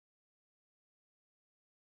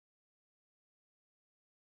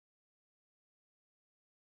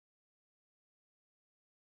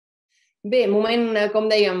Bé, moment, com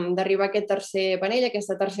dèiem, d'arribar a aquest tercer panell,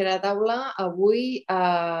 aquesta tercera taula. Avui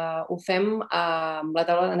ho fem amb la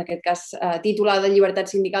taula, en aquest cas, titulada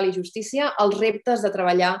Llibertat, Sindical i Justícia, els reptes de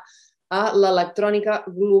treballar a l'electrònica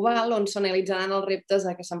global, on s'analitzaran els reptes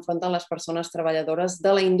a què s'enfronten les persones treballadores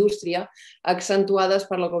de la indústria, accentuades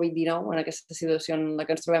per la Covid-19, en aquesta situació en la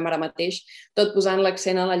que ens trobem ara mateix, tot posant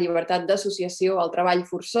l'accent en la llibertat d'associació, el treball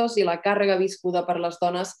forçós i la càrrega viscuda per les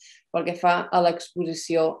dones pel que fa a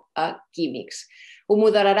l'exposició a químics. Ho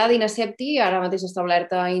moderarà Dina Septi, ara mateix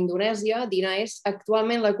establerta a Indonèsia. Dina és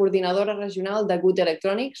actualment la coordinadora regional de Good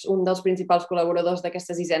Electronics, un dels principals col·laboradors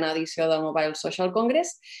d'aquesta 6a edició del Mobile Social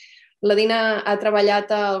Congress. La Dina ha treballat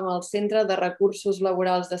al Centre de Recursos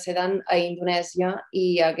Laborals de Sedan a Indonèsia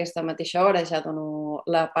i a aquesta mateixa hora ja dono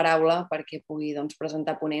la paraula perquè pugui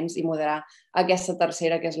presentar ponents i moderar aquesta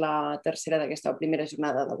tercera, que és la tercera d'aquesta primera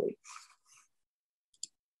jornada d'avui.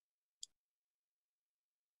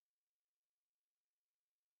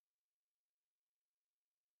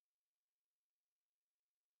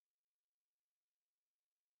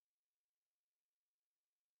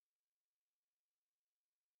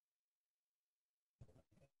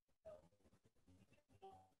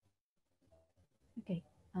 Okay.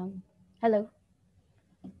 Hello.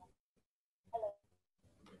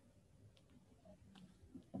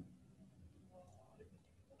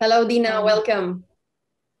 Hello, Dina. Welcome.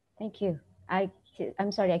 Thank you.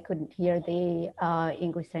 I'm sorry I couldn't hear the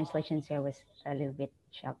English translation, so I was a little bit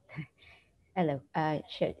shocked. Hello.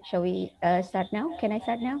 Shall we start now? Can I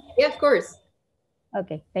start now? Yeah, of course.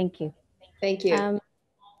 Okay. Thank you. Thank you.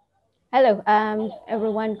 Hello,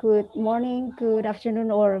 everyone. Good morning, good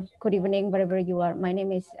afternoon, or good evening, wherever you are. My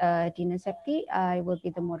name is Dina Septi. I will be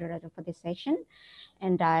the moderator for this session,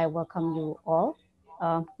 and I welcome you all.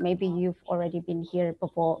 Maybe you've already been here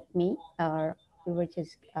before me, or we were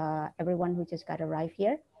just everyone who just got arrived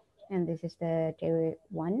here, and this is the day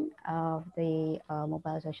 1 of the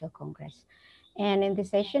Mobile Social Congress. And in this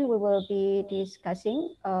session, we will be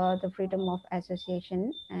discussing the freedom of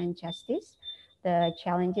association and justice, the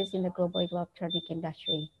challenges in the global electronic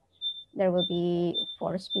industry. There will be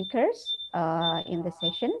 4 speakers in the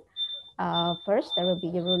session. First, there will be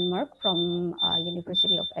Jeroen Merk from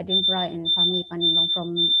University of Edinburgh and Fahmi Panimbang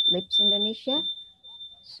from LIPS, Indonesia.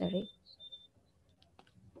 Sorry.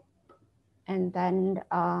 And then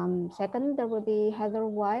second, there will be Heather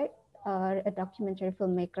White, a documentary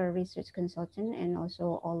filmmaker, research consultant, and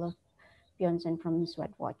also Olaf Bjornsson from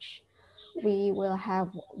Sweatwatch. We will have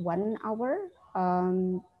 1 hour.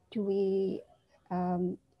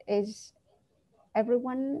 Is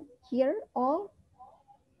everyone here all?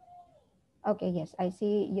 Okay, yes, I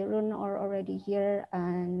see Jeroen are already here,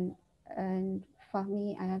 and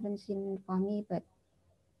Fahmi, I haven't seen Fahmi, but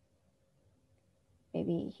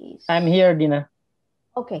maybe he's... I'm here, Dina.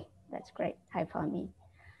 Okay, that's great. Hi, Fahmi.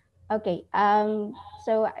 Okay,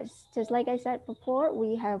 so just like I said before,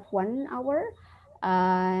 we have 1 hour,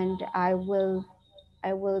 and I will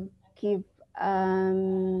give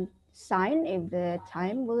sign if the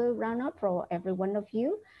time will run out for every one of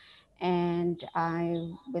you. And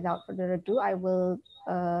without further ado, I will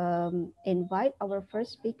invite our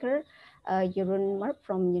first speaker, Jeroen Merk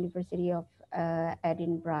from University of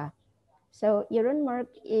Edinburgh. So Jeroen Merk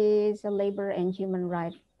is a labor and human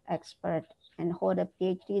rights expert and hold a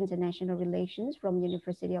PhD in international relations from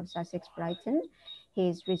University of Sussex, Brighton.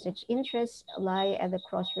 His research interests lie at the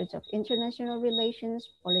crossroads of international relations,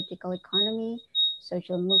 political economy,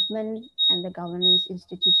 social movement, and the governance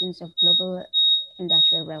institutions of global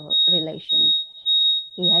industrial relations.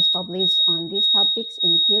 He has published on these topics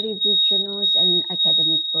in peer-reviewed journals and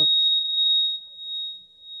academic books.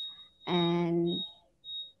 And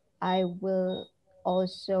I will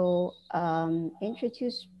also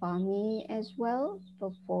introduce Fahmi as well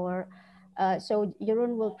before. So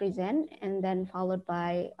Jeroen will present, and then followed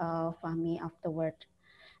by Fahmi afterward.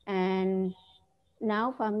 And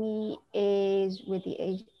now Fahmi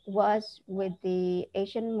was with the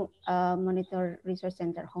Asian Monitor Research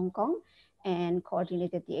Center, Hong Kong, and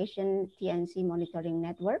coordinated the Asian TNC Monitoring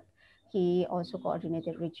Network. He also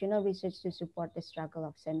coordinated regional research to support the struggle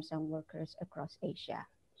of Samsung workers across Asia.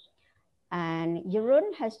 And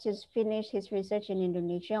Jeroen has just finished his research in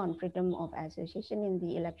Indonesia on freedom of association in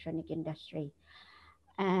the electronic industry.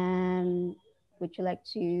 And would you like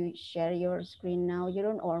to share your screen now,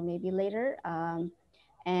 Jeroen, or maybe later?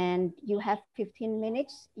 And you have 15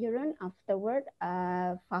 minutes, Jeroen. Afterward,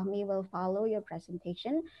 Fahmi will follow your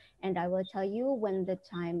presentation, and I will tell you when the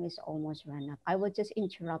time is almost run up. I will just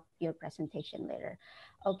interrupt your presentation later.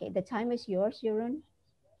 Okay, the time is yours, Jeroen.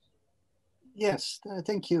 Yes,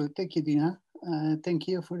 thank you, Dina. Thank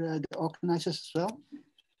you for the organizers as well.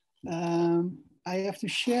 I have to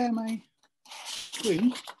share my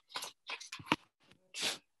screen.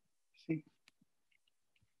 See.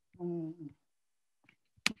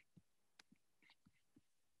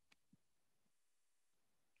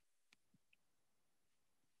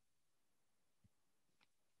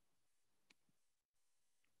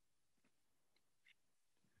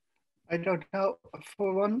 I don't know,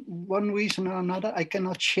 for one reason or another, I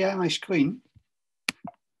cannot share my screen.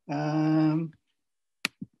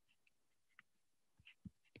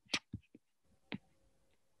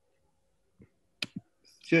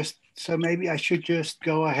 Just so maybe I should just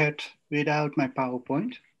go ahead without my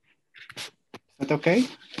PowerPoint. Is that okay?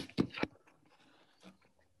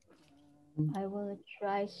 I will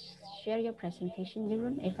try share your presentation,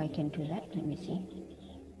 Jeroen, if I can do that. Let me see.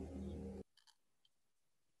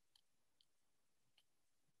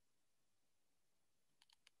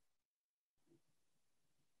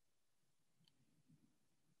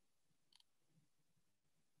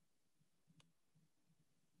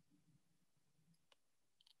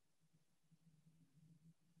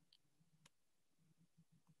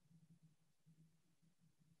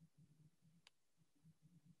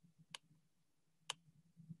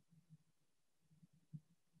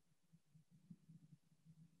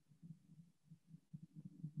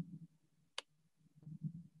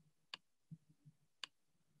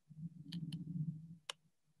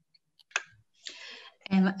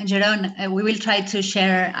 Jeroen, we will try to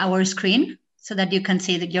share our screen so that you can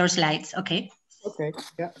see your slides, okay? Okay,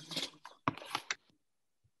 yeah.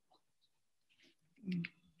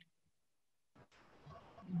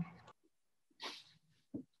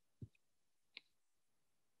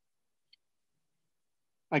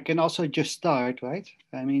 I can also just start, right?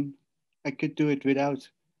 I mean, I could do it without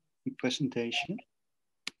the presentation.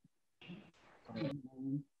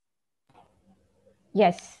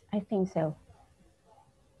 Yes, I think so.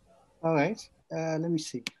 All right, let me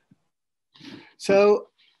see. So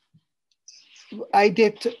I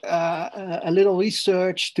did a little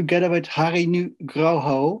research together with Hari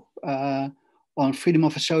Nugroho on freedom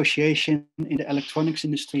of association in the electronics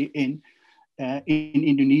industry in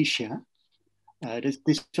Indonesia.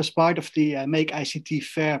 This was part of the Make ICT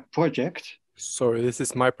Fair project. Sorry, this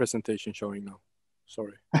is my presentation showing now.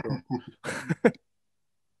 Sorry.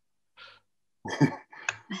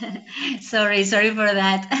 sorry for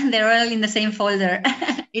that. They're all in the same folder.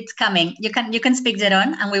 It's coming. You can speak,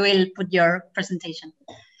 Jeroen, and we will put your presentation.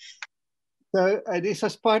 So this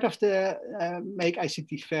was part of the Make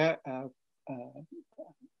ICT Fair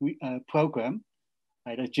program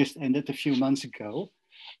that just ended a few months ago.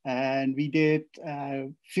 And we did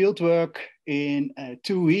field work in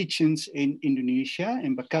 2 regions in Indonesia,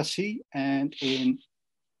 in Bekasi and in,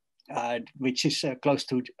 which is close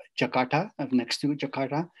to Jakarta, next to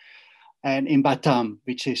Jakarta, and in Batam,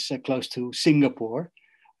 which is close to Singapore.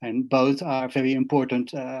 And both are very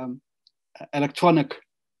important electronic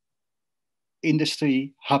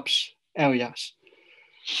industry hubs areas.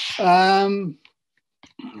 Let me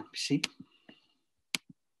see.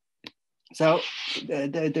 So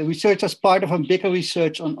the research was part of a bigger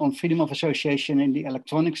research on freedom of association in the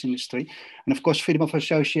electronics industry. And of course, freedom of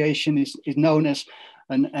association is known as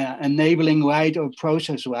an enabling right or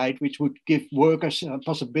process right, which would give workers a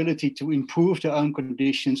possibility to improve their own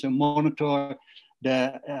conditions and monitor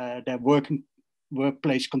their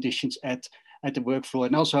workplace conditions at the work floor,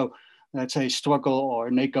 and also, let's say, struggle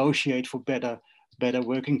or negotiate for better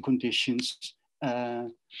working conditions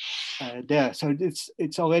there. So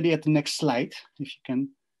it's already at the next slide, if you can,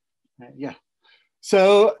 yeah.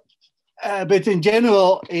 So, but in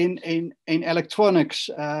general, in electronics,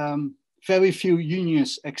 very few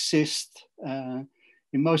unions exist. In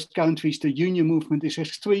most countries, the union movement is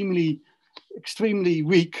extremely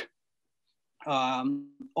weak,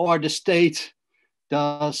 or the state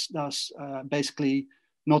does basically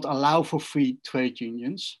not allow for free trade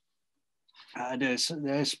unions.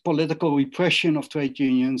 There's political repression of trade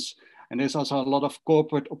unions, and there's also a lot of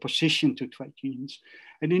corporate opposition to trade unions.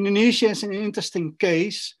 And Indonesia is an interesting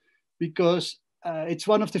case because it's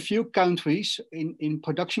one of the few countries in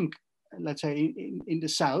production, let's say in the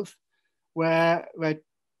south, where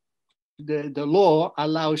the law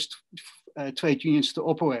allows trade unions to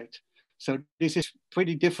operate. So this is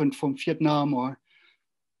pretty different from Vietnam or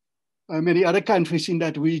many other countries in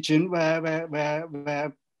that region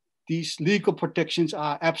where these legal protections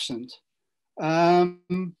are absent.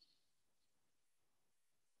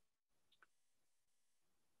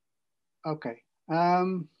 Okay.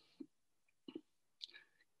 Can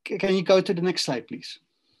you go to the next slide, please?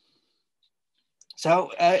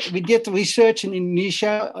 So we did research in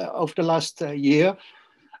Indonesia over the last year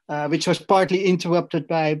which was partly interrupted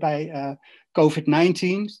by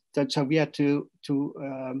COVID-19. So we had to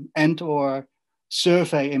end our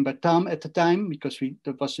survey in Batam at the time, because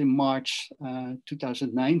that was in March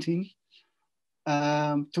 2019,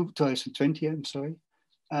 2020, I'm sorry.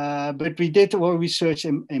 But we did our research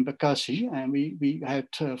in Bekasi, and we had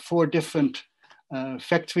 4 different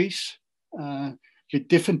factories with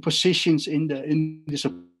different positions in the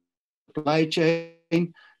supply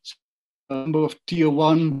chain. So a number of tier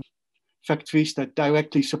 1 factories that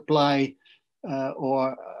directly supply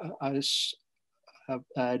or as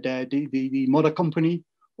the mother company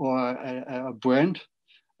or a brand,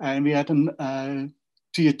 and we had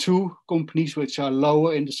tier 2 companies which are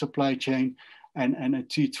lower in the supply chain, and a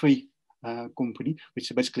tier 3 company, which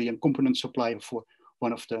is basically a component supplier for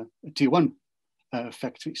one of the tier 1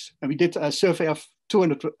 factories. And we did a survey of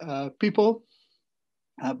 200 people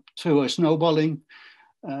through a snowballing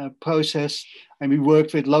process, and we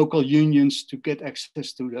worked with local unions to get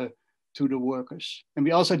access to the workers. And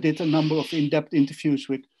we also did a number of in-depth interviews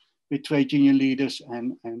with trade union leaders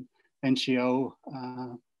and NGO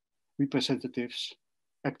representatives,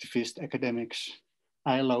 activists, academics,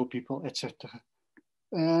 ILO people, etc.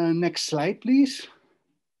 Next slide, please.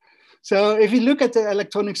 So if you look at the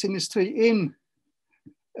electronics industry in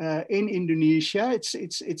Indonesia, it's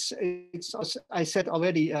as I said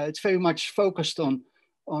already, it's very much focused on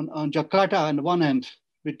Jakarta on the one hand,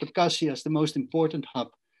 with Bekasi as the most important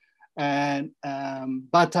hub, and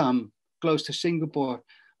Batam, close to Singapore,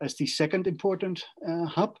 as the second important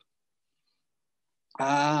hub.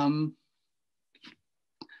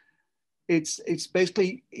 It's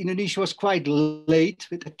basically, Indonesia was quite late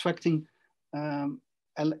with attracting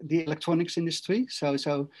the electronics industry. So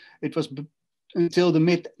it was until the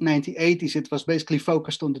mid 1980s, it was basically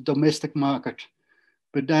focused on the domestic market.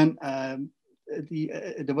 But then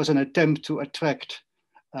there was an attempt to attract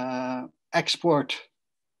more export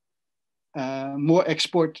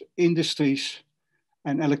industries,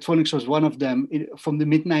 and electronics was one of them from the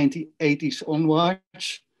mid 1980s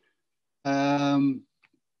onwards.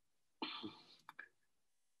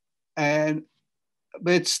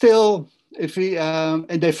 But still, if we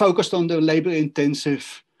and they focused on the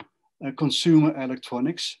labor-intensive consumer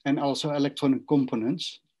electronics and also electronic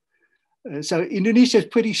components. So Indonesia is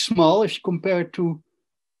pretty small if you compare it to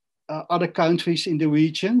other countries in the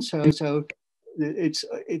region. So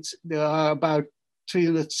there are about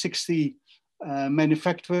 360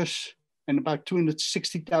 manufacturers, and about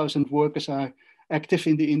 260,000 workers are active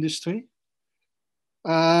in the industry.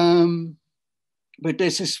 But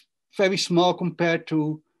this is very small compared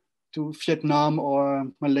to Vietnam or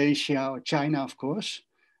Malaysia or China, of course.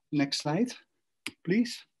 Next slide,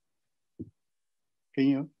 please.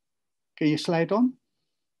 Can you slide on?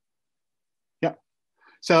 Yeah.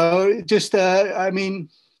 So just, I mean,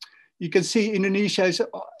 you can see Indonesia is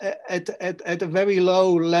at a very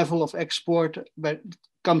low level of export when it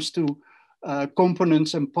comes to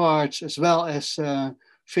components and parts, as well as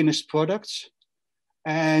finished products.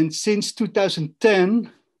 And since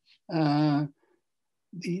 2010,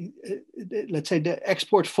 let's say the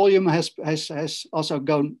export volume has also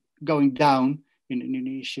going down in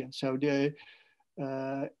Indonesia. So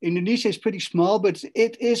Indonesia is pretty small, but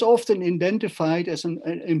it is often identified as an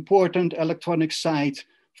important electronic site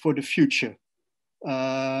for the future.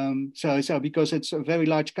 So because it's a very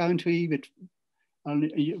large country with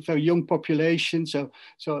a very young population, so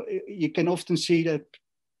you can often see that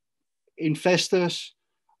investors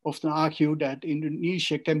often argue that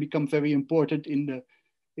Indonesia can become very important in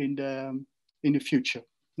the future.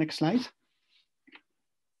 Next slide.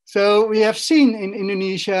 So we have seen in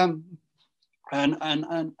Indonesia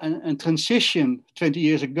an transition 20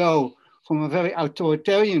 years ago from a very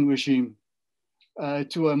authoritarian regime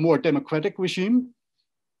to a more democratic regime.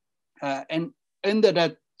 And under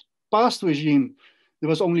that past regime, there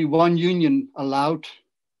was only one union allowed,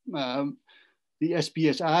 the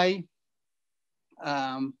SBSI,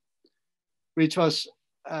 which is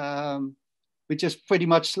pretty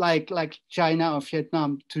much like China or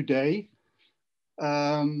Vietnam today.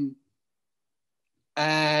 And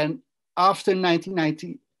after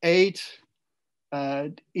 1998,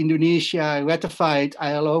 Indonesia ratified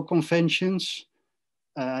ILO conventions,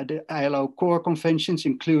 the ILO core conventions,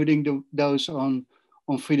 including those on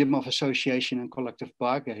freedom of association and collective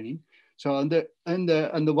bargaining. So on the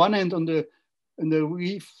one hand, on the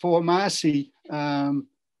reformasi,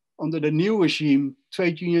 under the new regime,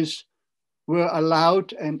 trade unions were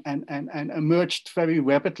allowed and emerged very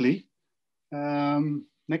rapidly.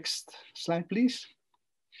 Next slide, please.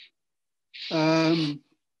 And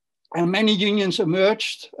many unions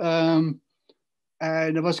emerged,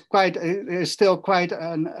 there was there's still quite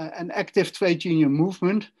an active trade union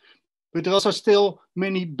movement, but there are also still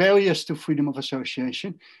many barriers to freedom of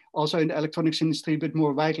association, also in the electronics industry, but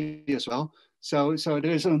more widely as well. So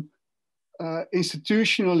there is an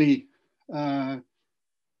institutionally,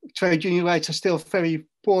 trade union rights are still very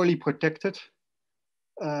poorly protected,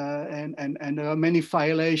 and there are many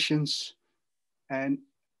violations, and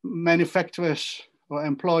manufacturers or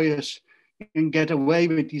employers can get away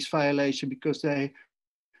with these violations because they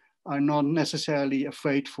are not necessarily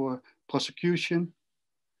afraid for prosecution.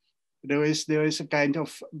 There is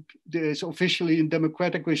officially a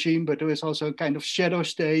democratic regime, but there is also a kind of shadow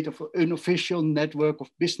state of an unofficial network of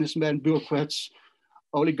businessmen, bureaucrats,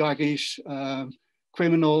 oligarchies,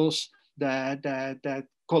 criminals that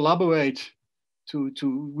collaborate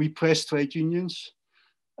to repress trade unions.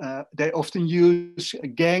 They often use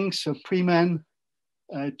gangs of pre-men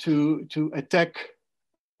to attack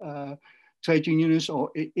trade unions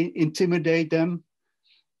or intimidate them.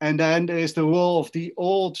 And then there is the role of the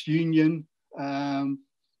old union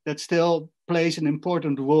that still plays an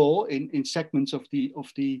important role in segments of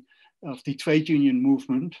the trade union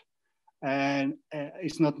movement, and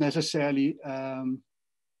it's not necessarily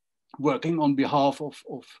working on behalf of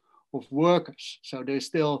workers. So there's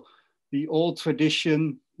still the old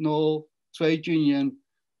traditional trade union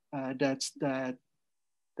that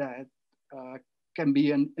can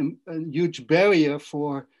be a huge barrier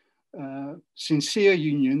for sincere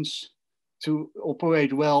unions to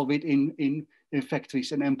operate well within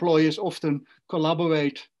factories, and employers often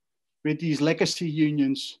collaborate with these legacy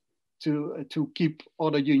unions to keep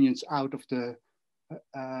other unions out of the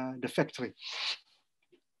factory.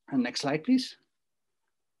 And next slide, please.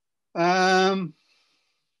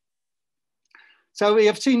 So we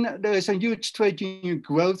have seen there is a huge trade union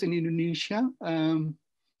growth in Indonesia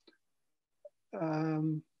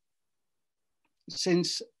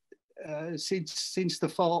since the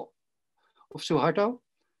fall of Suharto.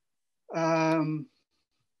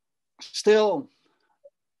 Still,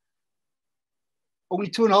 only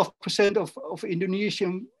 2.5% of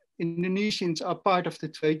Indonesians are part of the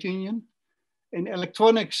trade union. In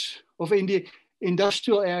electronics in the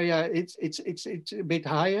industrial area, it's a bit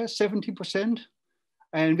higher, 70%.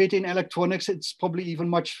 And within electronics, it's probably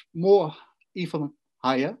even even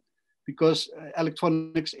higher, because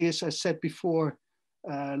electronics is, as said before,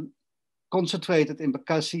 concentrated in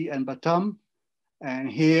Bekasi and Batam.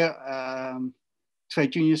 And here,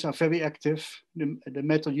 trade unions are very active. The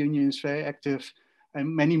metal union is very active,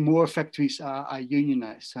 and many more factories are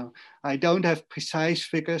unionized. So I don't have precise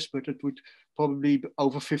figures, but it would probably be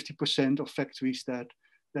over 50% of factories that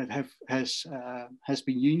has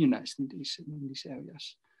been unionized in these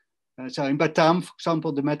areas. So in Batam, for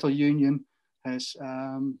example, the metal union has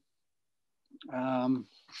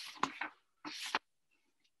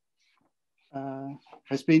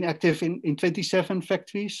been active in 27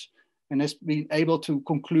 factories and has been able to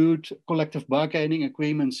conclude collective bargaining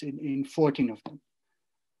agreements in 14 of them.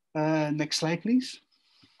 Next slide, please.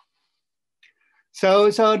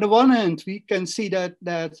 So on the one hand, we can see that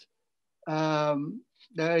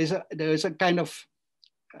there is a kind of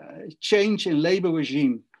change in labor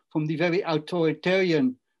regime from the very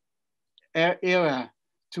authoritarian era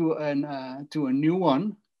to a new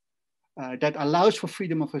one that allows for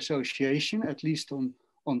freedom of association, at least on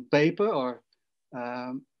paper,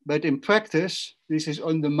 but in practice, this is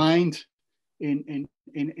undermined in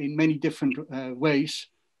many different ways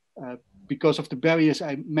because of the barriers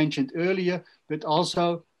I mentioned earlier, but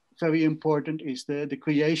also very important is the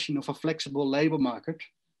creation of a flexible labor market,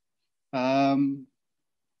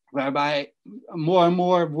 whereby more and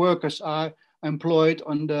more workers are employed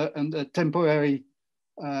under temporary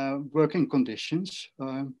working conditions,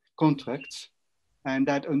 contracts, and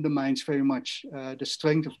that undermines very much the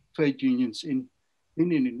strength of trade unions in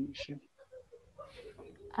Indonesia.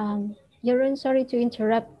 Jeroen, sorry to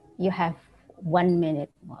interrupt. You have 1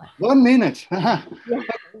 minute more. 1 minute. Yeah.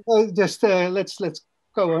 Just let's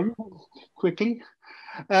go on quickly.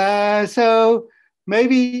 So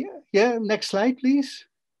maybe, yeah, next slide, please.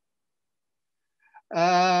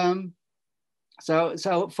 So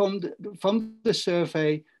from the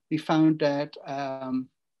survey, we found that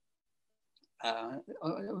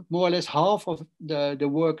more or less half of the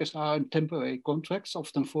workers are on temporary contracts,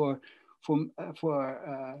 often for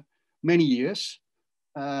many years,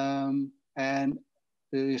 and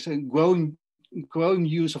there is a growing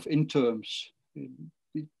use of interns,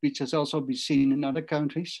 which has also been seen in other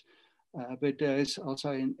countries. But there is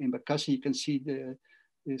also in Bekasi, you can see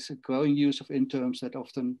there's a growing use of interns that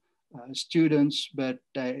often students, but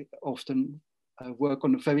they often work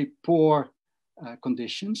on very poor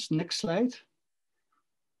conditions. Next slide.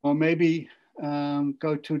 Or maybe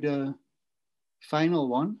go to the final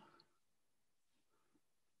one.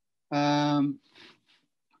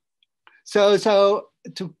 So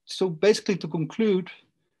basically to conclude,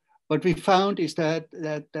 what we found is that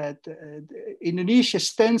Indonesia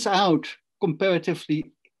stands out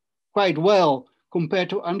comparatively quite well compared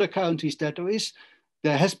to other countries.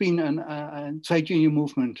 There has been a trade union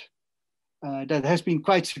movement that has been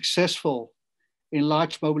quite successful in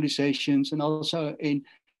large mobilizations and also in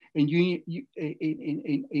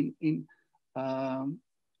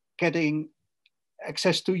getting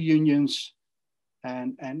access to unions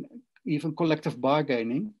and even collective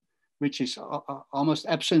bargaining, which is almost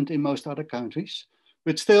absent in most other countries.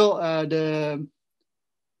 But still,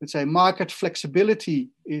 let's say market flexibility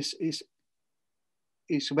is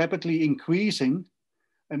rapidly increasing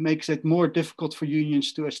and makes it more difficult for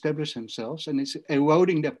unions to establish themselves, and it's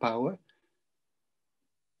eroding their power.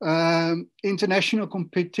 International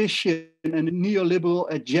competition and a neoliberal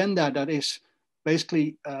agenda that is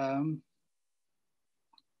basically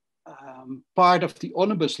part of the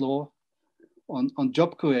omnibus law on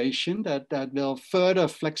job creation that will further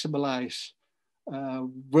flexibilize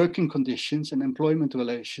working conditions and employment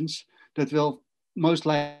relations, that will most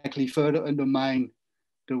likely further undermine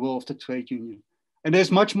the role of the trade union. And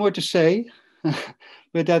there's much more to say,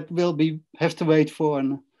 but that will have to wait for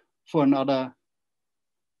another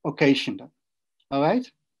occasion. All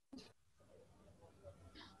right?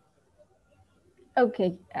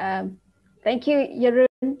 Okay. Thank you,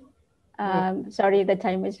 Jeroen. Sorry, the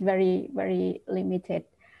time is very, very limited.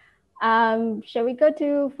 Shall we go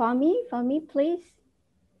to Fahmi? Fahmi, please.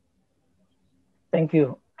 Thank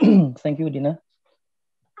you. Thank you, Dina.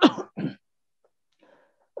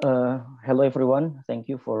 Hello, everyone. Thank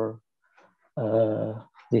you for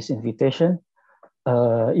this invitation.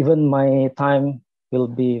 Even my time will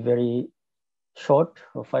be very short,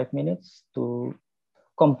 5 minutes, to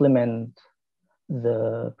complement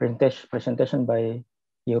the presentation by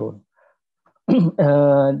Jeroen.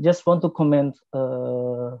 Just want to comment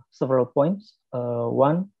several points.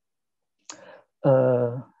 One,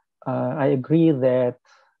 I agree that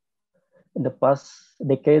in the past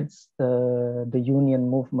decades, the union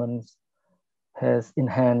movement has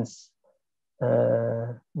enhanced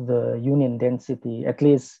the union density, at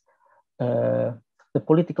least the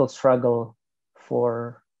political struggle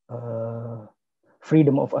for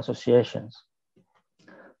freedom of associations.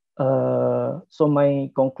 So my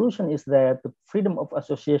conclusion is that the freedom of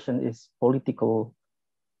association is political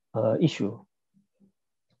issue.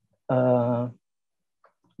 But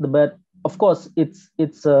of course, it's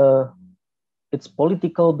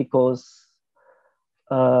political because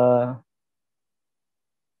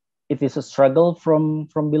it is a struggle from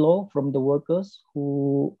below, from the workers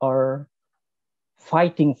who are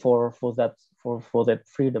fighting for that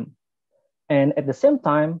freedom, and at the same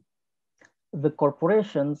time, the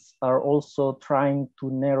corporations are also trying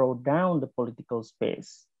to narrow down the political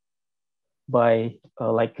space by,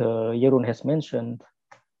 like Jeroen has mentioned,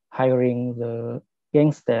 hiring the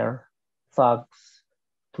gangster thugs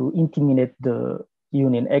to intimidate the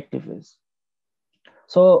union activists.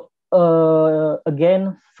 So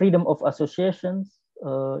again, freedom of associations,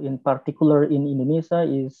 in particular in Indonesia,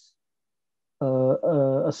 is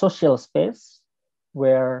a social space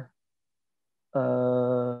where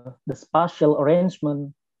the spatial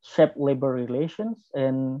arrangement shape labor relations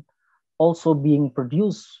and also being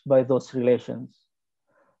produced by those relations.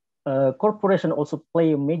 Corporations also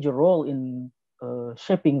play a major role in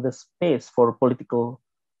shaping the space for political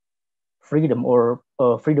freedom or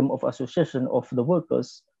freedom of association of the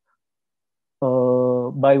workers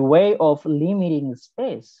by way of limiting the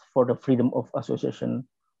space for the freedom of association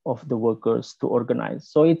of the workers to organize.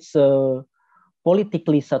 So it's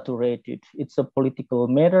politically saturated. It's a political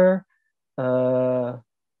matter.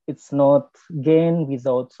 It's not gain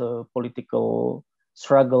without political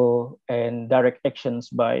struggle and direct actions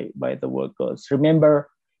by the workers. Remember,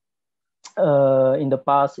 in the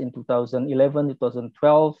past, in 2011,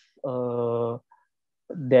 2012,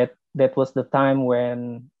 that was the time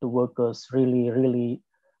when the workers really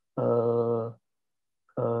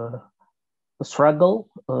struggle.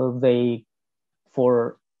 They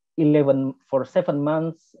for 7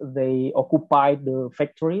 months they occupied the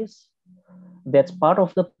factories. That's part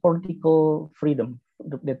of the political freedom.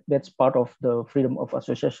 That's part of the freedom of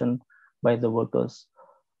association by the workers.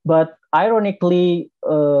 But ironically,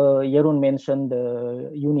 Jeroen mentioned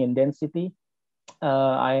the union density.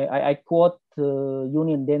 I quote,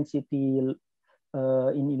 union density in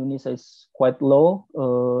Indonesia is quite low.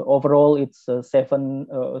 Overall, it's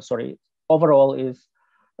overall is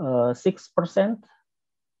 6%.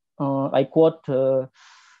 I quote,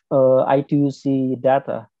 I2C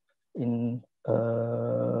data in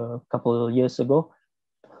a couple of years ago.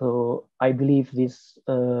 So I believe this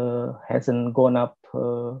hasn't gone up,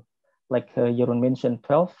 like Jeroen mentioned,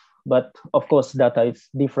 12. But of course, data is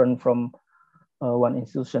different from one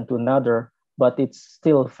institution to another, but it's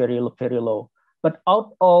still very, very low. But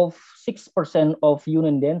out of 6% of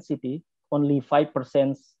union density, only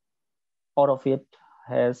 5% out of it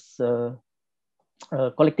has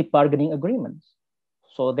collective bargaining agreements.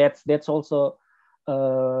 So that's also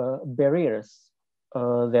barriers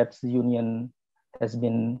that the union has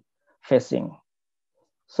been facing.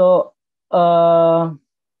 So I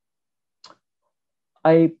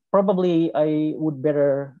would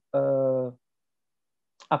better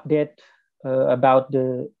update about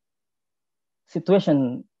the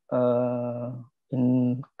situation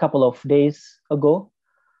in a couple of days ago,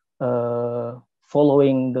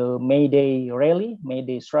 following the May Day rally, May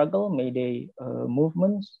Day struggle, May Day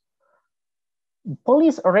movements.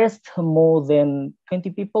 Police arrest more than 20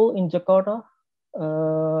 people in Jakarta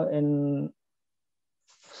and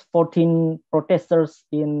 14 protesters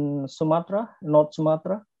in Sumatra, North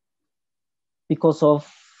Sumatra, because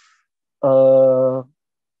of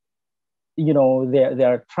they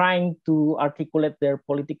are trying to articulate their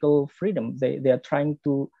political freedom. They are trying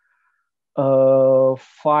to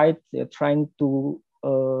fight. They're trying to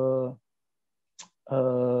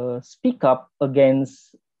speak up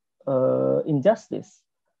against injustice,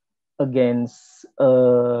 against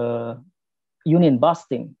union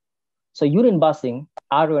busting. So union busting,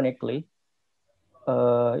 ironically,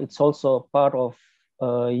 it's also part of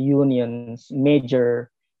union's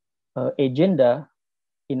major agenda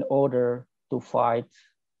in order to fight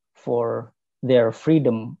for their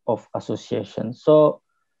freedom of association. So,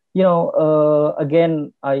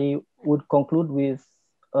 again, I would conclude with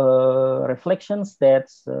reflections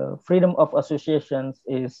that freedom of associations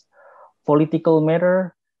is political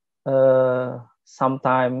matter.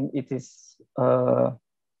 Sometimes it is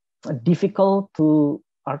difficult to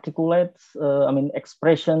articulate,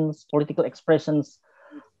 political expressions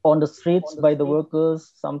on the streets by the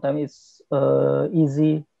workers. Sometimes it's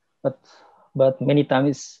easy, but many times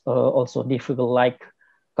it's also difficult. Like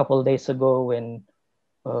a couple of days ago, when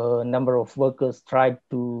a number of workers tried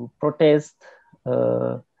to protest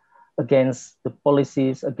against the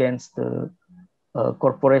policies, against the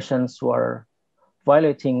corporations who are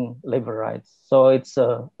violating labor rights. So it's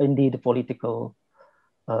indeed a political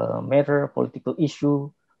matter, political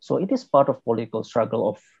issue. So it is part of political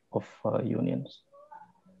struggle of unions.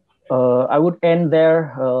 I would end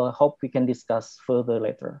there. Hope we can discuss further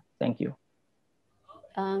later. Thank you.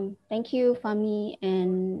 Thank you, Fahmi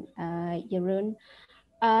and Jeroen.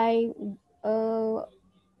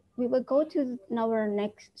 We will go to our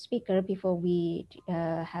next speaker before we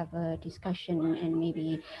have a discussion and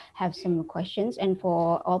maybe have some questions. And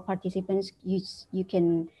for all participants, you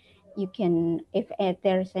can, if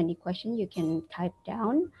there's any question, you can type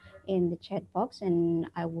down in the chat box, and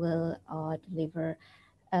I will deliver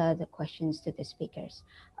the questions to the speakers.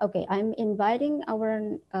 Okay, I'm inviting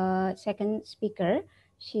our second speaker.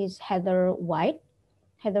 She's Heather White.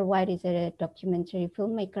 Heather White is a documentary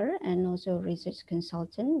filmmaker and also research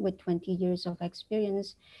consultant with 20 years of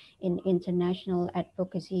experience in international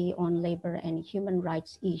advocacy on labor and human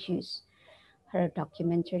rights issues. Her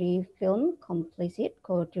documentary film, Complicit,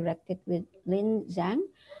 co-directed with Lin Zhang,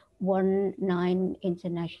 won 9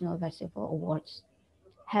 international festival awards.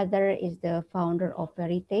 Heather is the founder of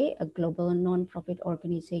Verite, a global non-profit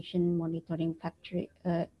organization monitoring factories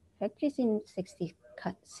in 60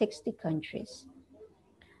 countries.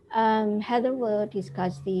 Heather will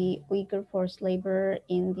discuss the Uyghur forced labor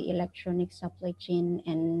in the electronic supply chain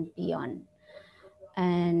and beyond.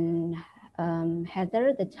 And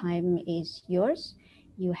Heather, the time is yours.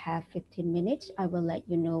 You have 15 minutes. I will let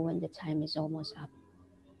you know when the time is almost up.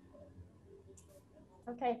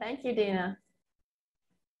 Okay, thank you, Dina.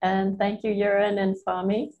 And thank you, Jeroen and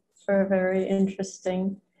Fahmi, for a very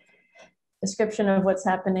interesting description of what's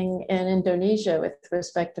happening in Indonesia with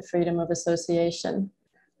respect to freedom of association.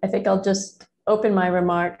 I think I'll just open my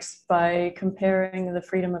remarks by comparing the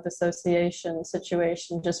freedom of association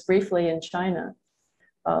situation just briefly in China,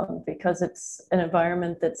 because it's an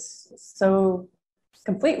environment that's so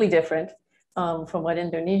completely different from what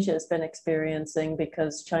Indonesia has been experiencing,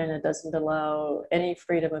 because China doesn't allow any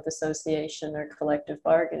freedom of association or collective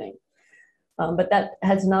bargaining. But that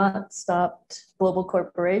has not stopped global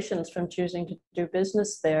corporations from choosing to do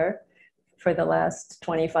business there for the last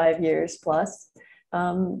 25 years plus,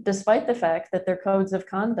 despite the fact that their codes of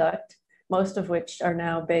conduct, most of which are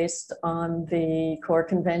now based on the core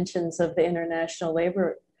conventions of the International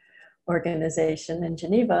Labor organization in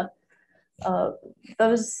Geneva,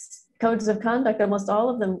 those codes of conduct, almost all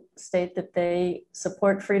of them state that they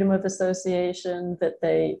support freedom of association, that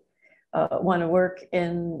they want to work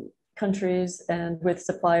in countries and with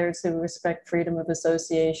suppliers who respect freedom of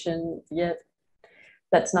association, yet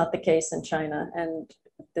that's not the case in China. And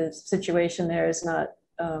the situation there has not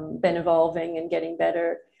been evolving and getting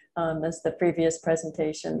better, as the previous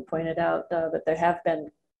presentation pointed out, but there have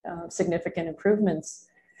been significant improvements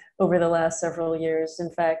over the last several years.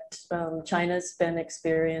 In fact, China's been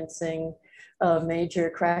experiencing a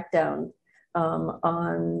major crackdown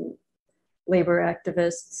on labor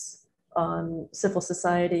activists, on civil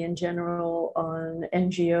society in general, on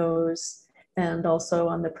NGOs, and also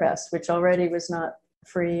on the press, which already was not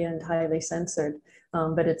free and highly censored,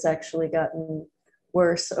 but it's actually gotten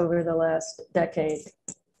worse over the last decade.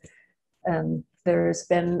 And there's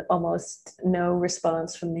been almost no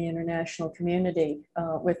response from the international community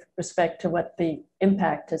with respect to what the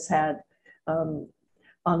impact has had on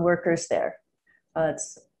workers there.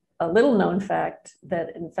 It's a little known fact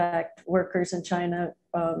that, in fact, workers in China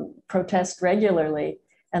protest regularly,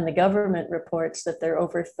 and the government reports that there are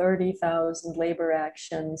over 30,000 labor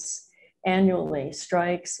actions annually,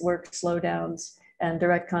 strikes, work slowdowns, and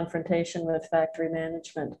direct confrontation with factory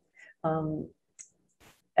management.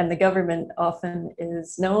 And the government often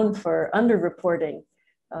is known for underreporting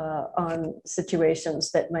on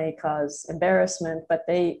situations that may cause embarrassment, but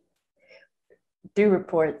they do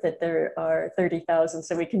report that there are 30,000.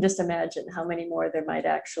 So we can just imagine how many more there might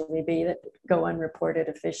actually be that go unreported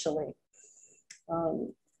officially.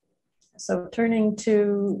 So turning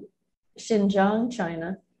to Xinjiang,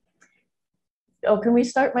 China. Oh, can we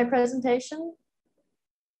start my presentation?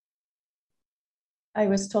 I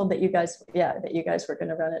was told that you guys, that you guys were going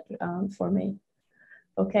to run it for me.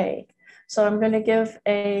 Okay, so I'm going to give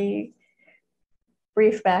a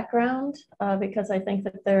brief background because I think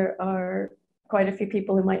that there are quite a few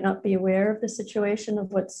people who might not be aware of the situation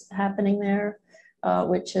of what's happening there,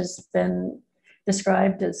 which has been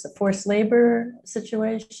described as a forced labor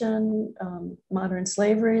situation. Modern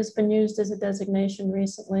slavery has been used as a designation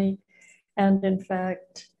recently. And in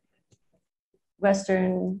fact,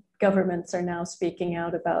 Western governments are now speaking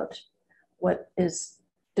out about what is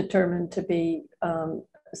determined to be a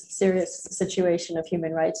serious situation of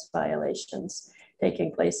human rights violations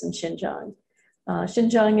taking place in Xinjiang.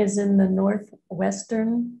 Xinjiang is in the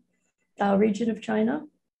northwestern region of China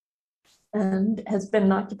and has been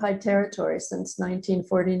an occupied territory since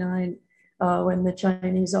 1949 when the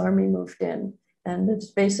Chinese army moved in. And it's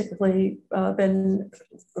basically been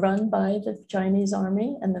run by the Chinese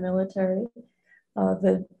army and the military.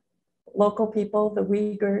 The local people, the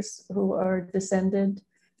Uyghurs, who are descended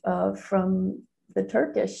from the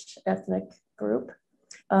Turkish ethnic group,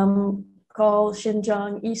 call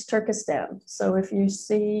Xinjiang East Turkestan. So if you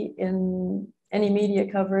see in any media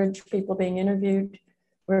coverage, people being interviewed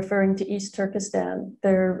referring to East Turkestan,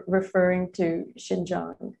 they're referring to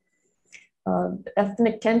Xinjiang.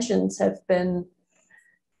 Ethnic tensions have been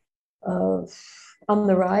on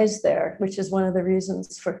the rise there, which is one of the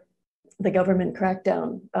reasons for the government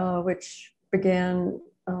crackdown, which began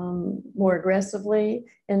more aggressively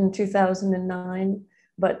in 2009,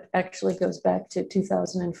 but actually goes back to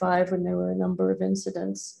 2005 when there were a number of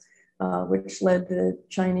incidents, which led the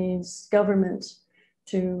Chinese government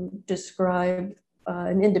to describe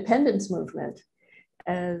an independence movement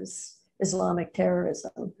as Islamic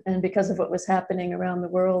terrorism. And because of what was happening around the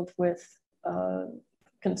world with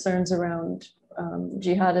concerns around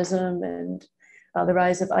jihadism and the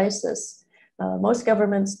rise of ISIS, most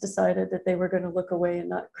governments decided that they were going to look away and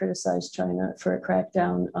not criticize China for a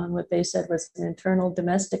crackdown on what they said was an internal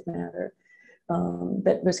domestic matter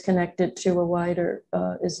that was connected to a wider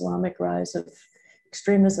Islamic rise of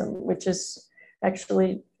extremism, which has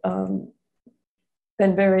actually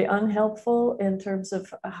been very unhelpful in terms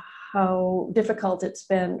of how difficult it's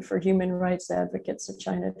been for human rights advocates of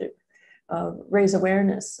China to raise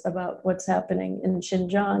awareness about what's happening in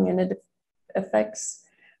Xinjiang, and it affects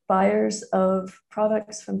buyers of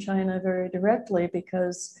products from China very directly,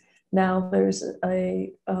 because now there's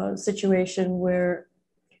a situation where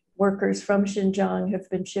workers from Xinjiang have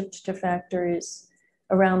been shipped to factories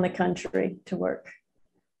around the country to work.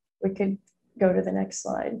 We could go to the next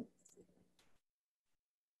slide.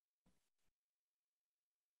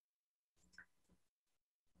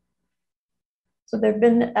 So there have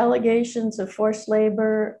been allegations of forced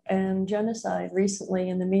labor and genocide recently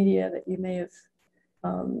in the media that you may have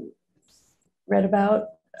read about.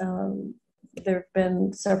 There have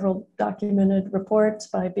been several documented reports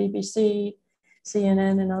by BBC,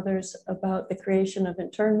 CNN, and others about the creation of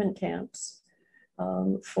internment camps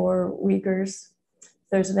for Uyghurs.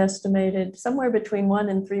 There's an estimated somewhere between 1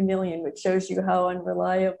 and 3 million, which shows you how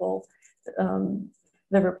unreliable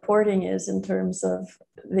the reporting is in terms of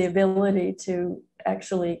the ability to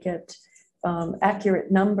actually get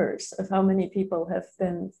accurate numbers of how many people have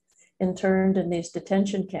been interned in these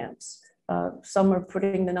detention camps. Some are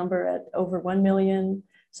putting the number at over 1 million,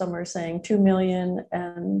 some are saying 2 million,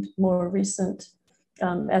 and more recent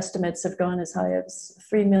estimates have gone as high as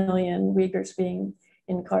 3 million Uyghurs being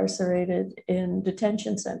incarcerated in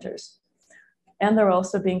detention centers. And they're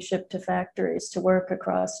also being shipped to factories to work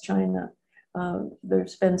across China.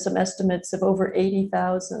 There's been some estimates of over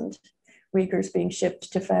 80,000 Uyghurs being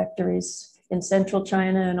shipped to factories in central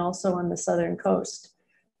China and also on the southern coast.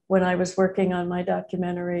 When I was working on my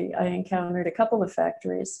documentary, I encountered a couple of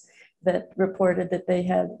factories that reported that they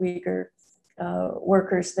had Uyghur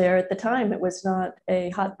workers there. At the time, it was not a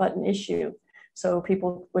hot button issue, so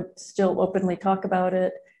people would still openly talk about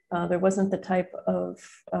it. There wasn't the type of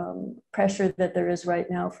pressure that there is right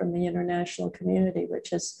now from the international community, which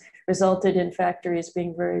has resulted in factories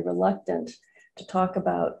being very reluctant to talk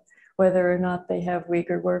about whether or not they have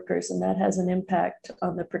Uyghur workers. And that has an impact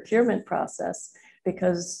on the procurement process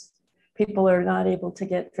because people are not able to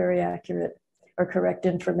get very accurate or correct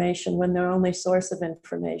information when their only source of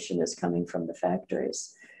information is coming from the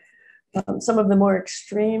factories. Some of the more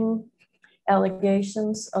extreme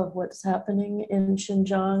allegations of what's happening in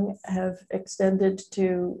Xinjiang have extended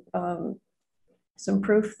to some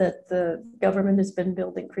proof that the government has been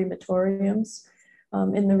building crematoriums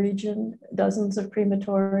in the region, dozens of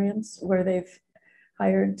crematoriums where they've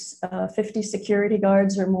hired 50 security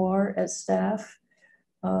guards or more as staff.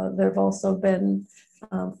 There have also been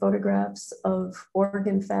photographs of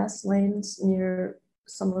organ fast lanes near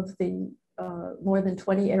some of the more than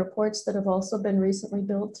 20 airports that have also been recently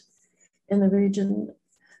built in the region.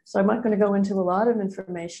 So I'm not going to go into a lot of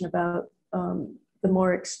information about the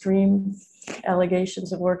more extreme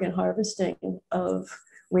allegations of organ harvesting of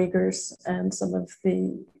Uyghurs and some of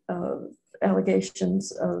the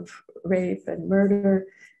allegations of rape and murder.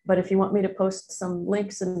 But if you want me to post some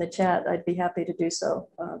links in the chat, I'd be happy to do so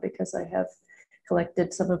because I have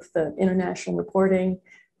collected some of the international reporting.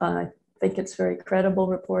 I think it's very credible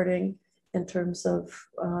reporting in terms of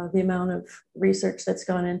the amount of research that's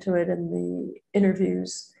gone into it and the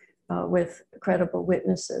interviews with credible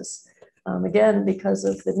witnesses. Again, because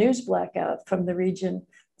of the news blackout from the region,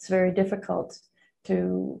 it's very difficult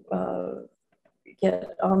to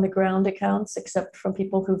get on the ground accounts except from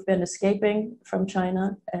people who've been escaping from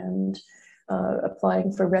China and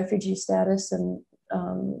applying for refugee status in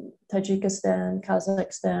Tajikistan,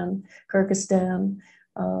 Kazakhstan, Kyrgyzstan.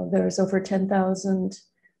 There's over 10,000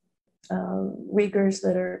 Uyghurs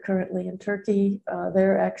that are currently in Turkey.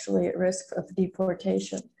 They're actually at risk of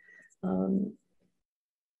deportation.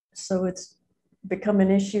 So it's become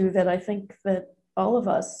an issue that I think that all of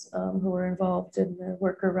us who are involved in the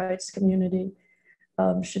worker rights community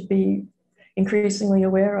should be increasingly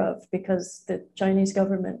aware of, because the Chinese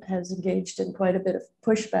government has engaged in quite a bit of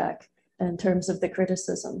pushback in terms of the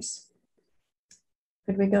criticisms.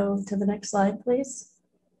 Could we go to the next slide, please?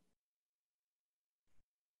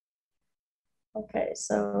 Okay,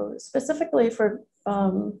 so specifically for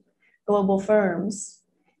global firms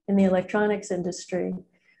in the electronics industry,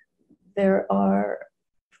 there are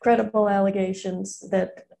credible allegations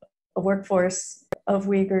that a workforce of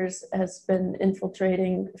Uyghurs has been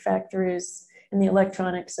infiltrating factories in the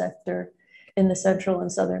electronics sector in the central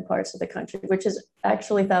and southern parts of the country, which is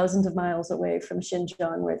actually thousands of miles away from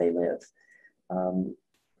Xinjiang where they live.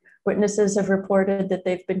 Witnesses have reported that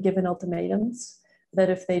they've been given ultimatums that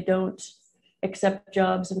if they don't accept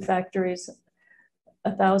jobs in factories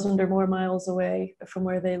 1,000 or more miles away from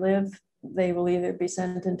where they live, they will either be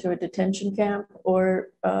sent into a detention camp or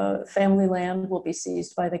family land will be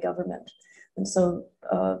seized by the government. And so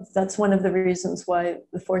that's one of the reasons why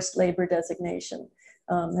the forced labor designation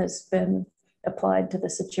has been applied to the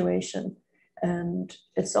situation. And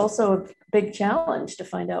it's also a big challenge to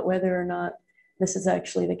find out whether or not this is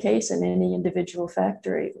actually the case in any individual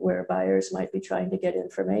factory, where buyers might be trying to get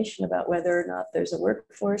information about whether or not there's a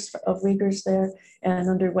workforce of Uyghurs there and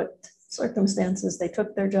under what circumstances they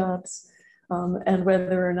took their jobs, and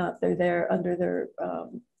whether or not they're there under their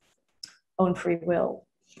own free will.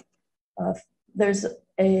 There's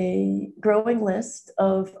a growing list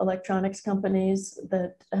of electronics companies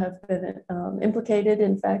that have been implicated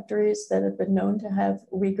in factories that have been known to have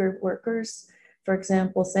Uyghur workers. For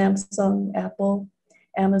example, Samsung, Apple,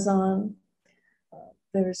 Amazon.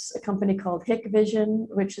 There's a company called Hikvision,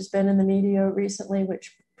 which has been in the media recently,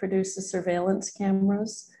 which produces surveillance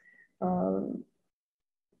cameras,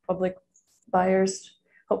 public buyers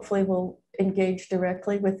hopefully will engage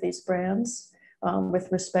directly with these brands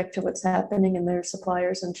with respect to what's happening in their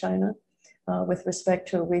suppliers in China, with respect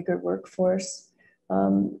to a Uyghur workforce.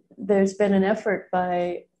 There's been an effort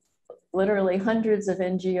by literally hundreds of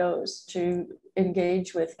NGOs to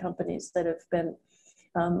engage with companies that have been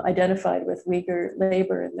identified with Uyghur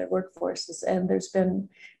labor in their workforces, and there's been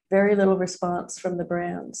very little response from the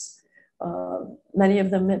brands. Many of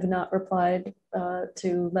them have not replied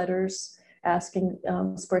to letters asking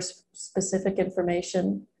for specific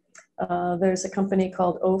information. There's a company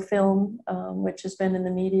called O-Film, which has been in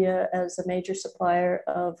the media as a major supplier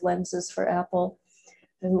of lenses for Apple,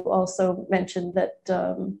 who also mentioned that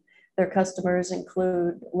their customers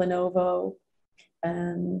include Lenovo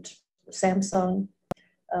and Samsung,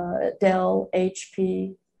 Dell,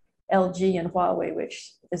 HP, LG, and Huawei,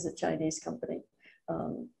 which is a Chinese company.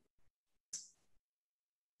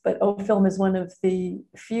 But O-Film is one of the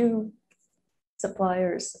few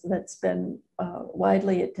suppliers that's been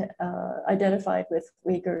widely identified with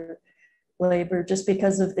Uyghur labor, just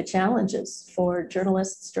because of the challenges for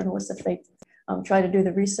journalists. Journalists, if they try to do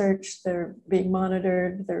the research, they're being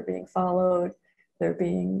monitored, they're being followed, they're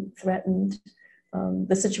being threatened.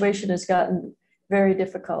 The situation has gotten very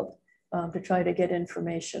difficult to try to get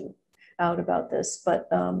information out about this, but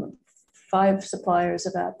 5 suppliers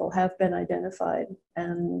of Apple have been identified,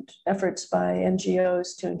 and efforts by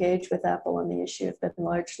NGOs to engage with Apple on the issue have been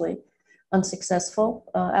largely unsuccessful.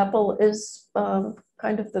 Apple is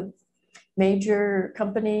kind of the major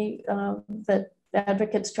company that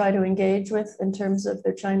advocates try to engage with in terms of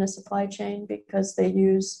their China supply chain, because they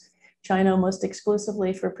use China almost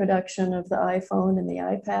exclusively for production of the iPhone and the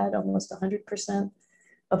iPad. Almost 100%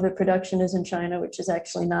 of the production is in China, which is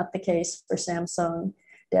actually not the case for Samsung,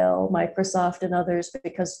 Dell, Microsoft, and others,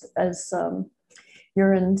 because as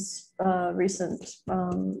Uren's recent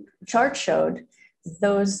chart showed,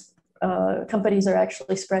 those companies are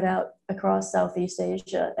actually spread out across Southeast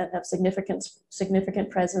Asia and have significant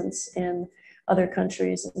presence in other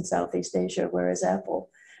countries in Southeast Asia, whereas Apple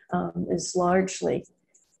is largely,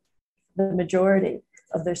 the majority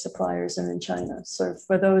of their suppliers are in China. So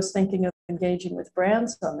for those thinking of engaging with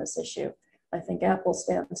brands on this issue, I think Apple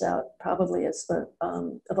stands out probably as the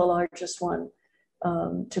largest one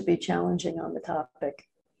to be challenging on the topic.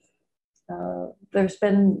 There's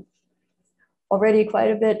been already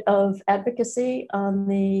quite a bit of advocacy on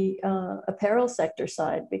the apparel sector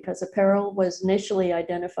side, because apparel was initially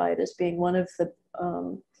identified as being one of the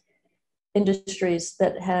industries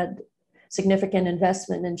that had significant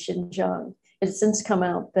investment in Xinjiang. It's since come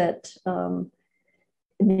out that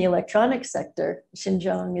in the electronic sector,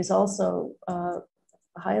 Xinjiang is also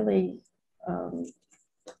highly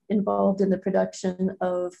involved in the production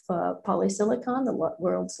of polysilicon, the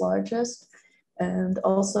world's largest, and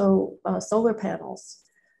also solar panels.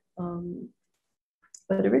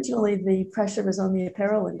 But originally the pressure was on the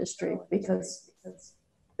apparel industry because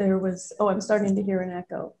there was, oh, I'm starting to hear an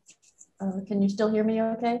echo. Can you still hear me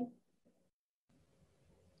okay?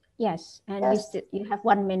 Yes, and Yes. You have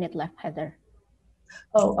 1 minute left, Heather.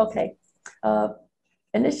 Oh, okay.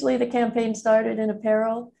 Initially, the campaign started in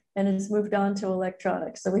apparel and has moved on to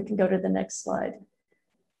electronics. So we can go to the next slide.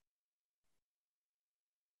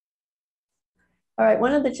 All right,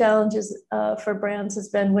 one of the challenges for brands has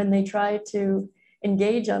been when they try to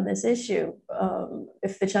engage on this issue,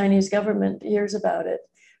 if the Chinese government hears about it,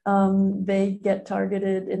 they get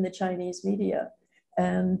targeted in the Chinese media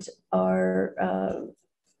and are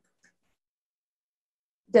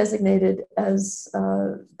designated as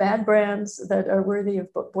bad brands that are worthy of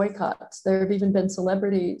boycotts. There have even been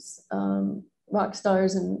celebrities, rock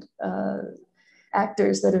stars and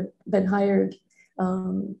actors that have been hired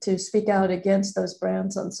to speak out against those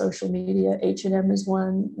brands on social media. H&M is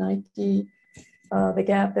one, Nike, The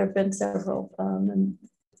Gap, there have been several. And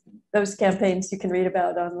those campaigns you can read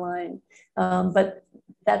about online. But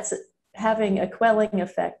that's having a quelling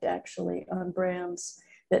effect actually on brands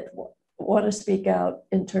that want to speak out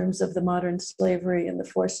in terms of the modern slavery and the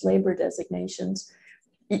forced labor designations.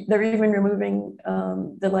 They're even removing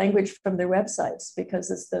the language from their websites,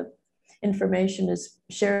 because as the information is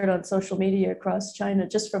shared on social media across China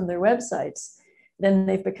just from their websites, then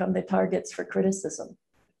they've become the targets for criticism.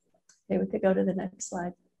 Okay, we could go to the next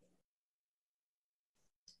slide.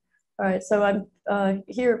 All right, so I'm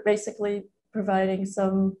here basically providing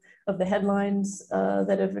some of the headlines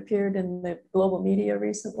that have appeared in the global media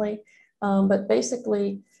recently. But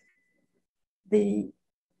basically, the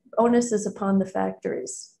onus is upon the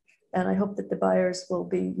factories. And I hope that the buyers will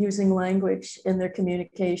be using language in their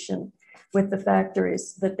communication with the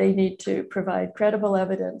factories that they need to provide credible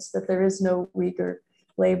evidence that there is no Uyghur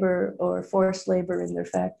labor or forced labor in their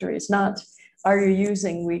factories, not are you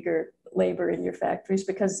using Uyghur labor in your factories,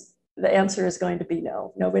 because the answer is going to be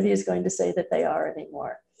no. Nobody is going to say that they are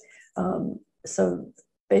anymore. So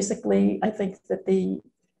basically, I think that the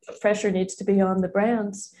pressure needs to be on the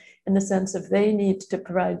brands in the sense of they need to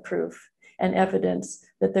provide proof and evidence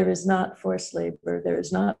that there is not forced labor, there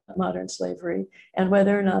is not modern slavery, and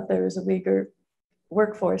whether or not there is a Uyghur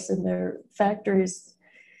workforce in their factories,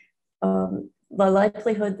 the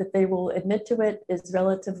likelihood that they will admit to it is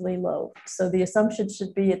relatively low. So the assumption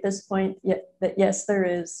should be at this point that yes, there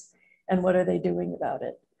is, and what are they doing about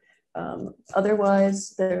it?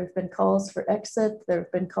 Otherwise, there have been calls for exit, there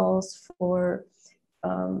have been calls for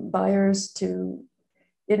buyers to,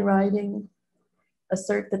 in writing,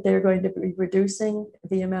 assert that they're going to be reducing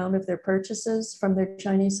the amount of their purchases from their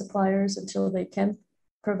Chinese suppliers until they can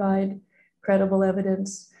provide credible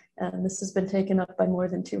evidence. And this has been taken up by more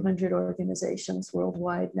than 200 organizations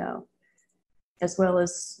worldwide now, as well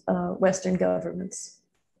as Western governments.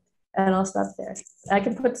 And I'll stop there. I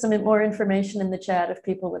can put some more information in the chat if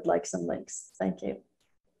people would like some links. Thank you.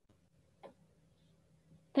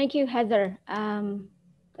 Thank you, Heather.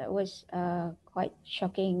 That was quite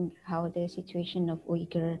shocking how the situation of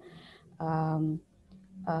Uyghur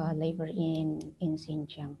labor in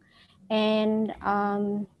Xinjiang. And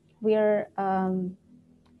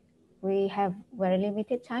we have very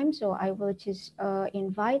limited time, so I will just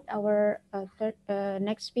invite our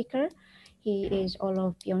next speaker. He is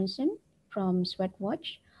Olof Björnsson from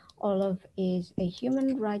Swedwatch. Olof is a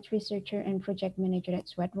human rights researcher and project manager at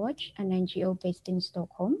Swedwatch, an NGO based in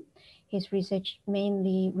Stockholm. His research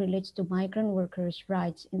mainly relates to migrant workers'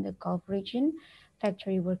 rights in the Gulf region,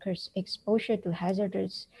 factory workers' exposure to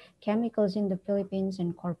hazardous chemicals in the Philippines,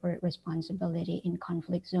 and corporate responsibility in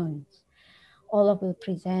conflict zones. Olof will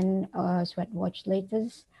present Swedwatch's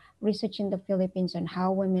latest research in the Philippines on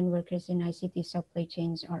how women workers in ICT supply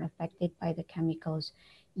chains are affected by the chemicals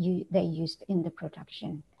they used in the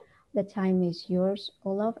production. The time is yours,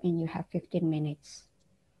 Olof, and you have 15 minutes.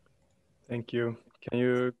 Thank you. Can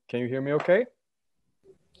you hear me okay?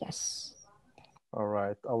 Yes. All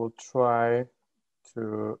right, I will try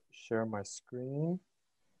to share my screen.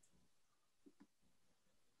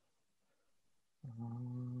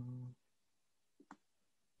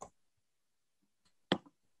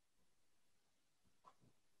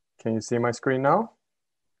 Can you see my screen now?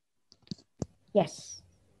 Yes.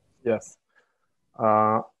 Yes.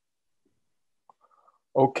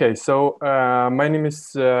 Okay, so my name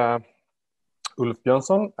is Olof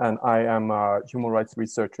Björnsson, and I am a human rights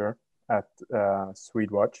researcher at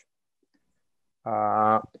Swedwatch.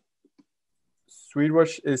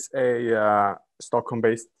 Swedwatch is a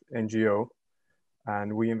Stockholm-based NGO,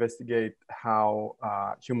 and we investigate how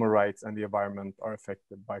human rights and the environment are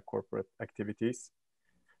affected by corporate activities.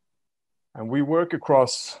 And we work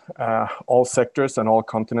across all sectors and all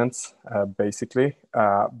continents, basically,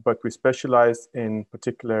 but we specialize in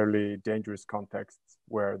particularly dangerous contexts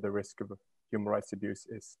where the risk of human rights abuse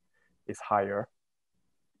is higher.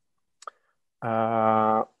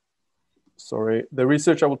 Sorry, the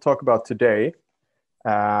research I will talk about today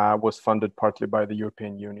was funded partly by the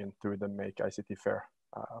European Union through the Make ICT Fair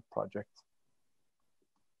project.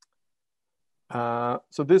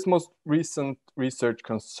 So this most recent research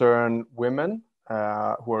concerned women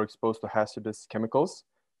who are exposed to hazardous chemicals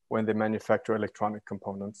when they manufacture electronic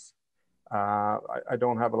components. I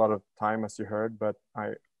don't have a lot of time, as you heard, but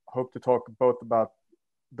I hope to talk both about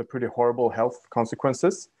the pretty horrible health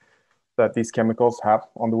consequences that these chemicals have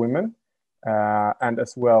on the women, and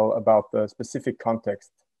as well about the specific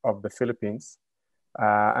context of the Philippines,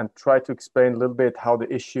 and try to explain a little bit how the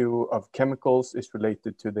issue of chemicals is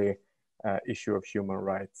related to the issue of human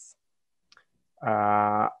rights.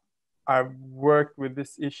 I've worked with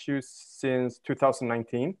this issue since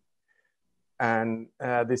 2019, and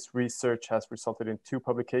this research has resulted in 2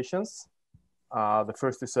 publications. The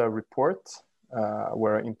first is a report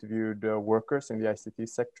where I interviewed workers in the ICT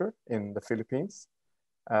sector in the Philippines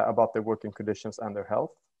about their working conditions and their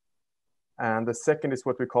health. And the second is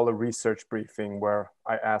what we call a research briefing, where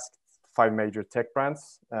I asked 5 major tech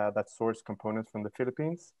brands that source components from the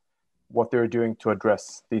Philippines what they're doing to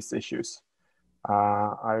address these issues.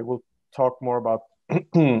 I will talk more about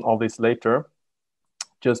all this later.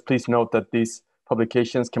 Just please note that these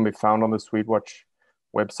publications can be found on the Swedwatch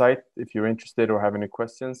website if you're interested or have any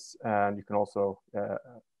questions, and you can also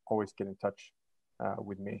always get in touch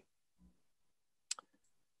with me.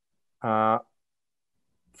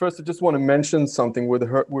 First, I just want to mention something.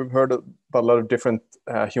 We've heard about a lot of different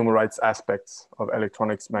human rights aspects of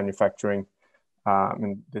electronics manufacturing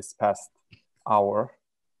in this past hour.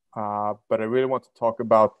 but I really want to talk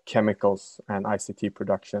about chemicals and ICT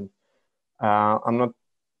production. I'm not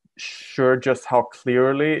sure just how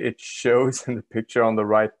clearly it shows in the picture on the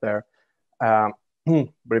right there.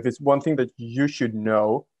 But if it's one thing that you should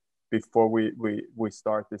know before we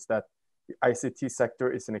start is that the ICT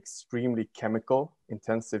sector is an extremely chemical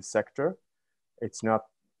intensive sector. It's not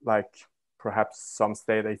like perhaps some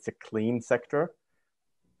say that it's a clean sector.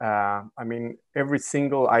 I mean, every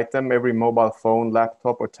single item, every mobile phone,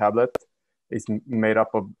 laptop, or tablet is made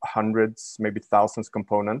up of hundreds, maybe thousands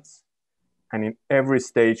components. And in every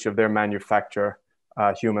stage of their manufacture,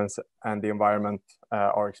 humans and the environment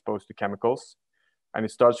are exposed to chemicals. And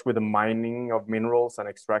it starts with the mining of minerals and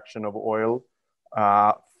extraction of oil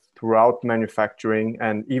throughout manufacturing.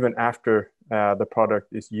 And even after the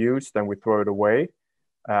product is used and we throw it away,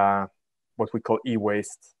 what we call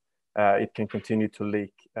e-waste, it can continue to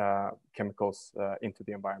leak chemicals into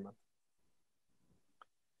the environment.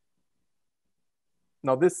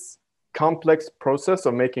 Now, this complex process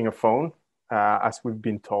of making a phone, as we've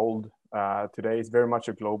been told today, is very much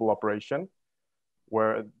a global operation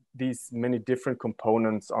where these many different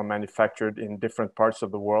components are manufactured in different parts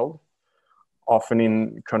of the world, often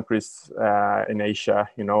in countries in Asia,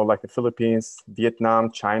 you know, like the Philippines,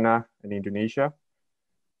 Vietnam, China, and Indonesia.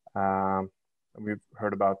 We've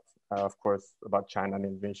heard about, of course, about China and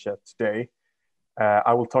Indonesia today.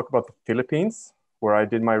 I will talk about the Philippines, where I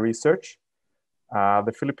did my research.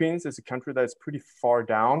 The Philippines is a country that is pretty far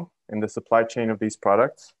down in the supply chain of these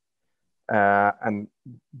products. And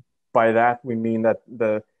by that, we mean that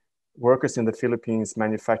the workers in the Philippines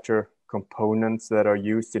manufacture components that are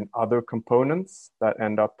used in other components that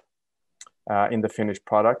end up in the finished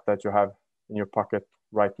product that you have in your pocket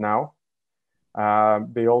right now.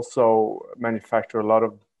 They also manufacture a lot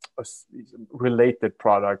of related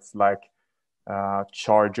products like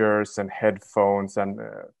chargers and headphones and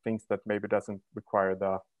things that maybe doesn't require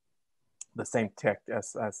the same tech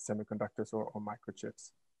as semiconductors or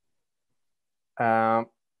microchips.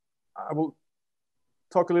 I will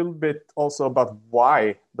talk a little bit also about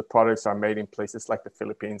why the products are made in places like the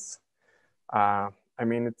Philippines. I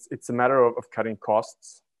mean, it's a matter of cutting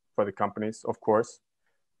costs for the companies, of course.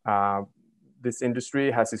 This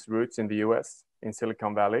industry has its roots in the US, in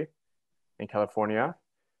Silicon Valley, in California.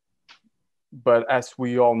 But as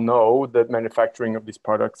we all know, the manufacturing of these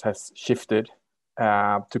products has shifted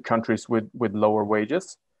to countries with lower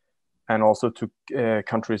wages and also to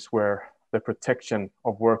countries where the protection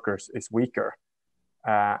of workers is weaker.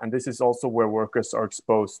 And this is also where workers are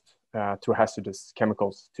exposed to hazardous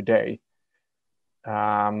chemicals today.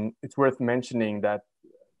 It's worth mentioning that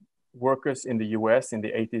workers in the US in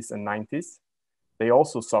the 80s and 90s, they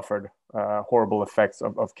also suffered horrible effects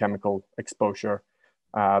of chemical exposure.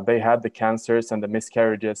 They had the cancers and the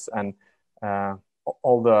miscarriages and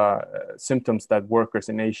all the symptoms that workers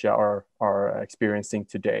in Asia are experiencing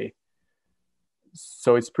today.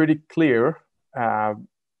 So it's pretty clear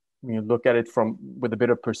when you look at it with a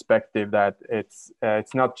bit of perspective that it's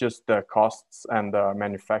not just the costs and the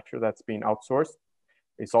manufacture that's being outsourced.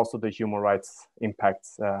 It's also the human rights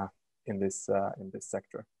impacts in this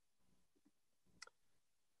sector.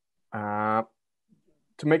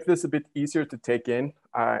 To make this a bit easier to take in,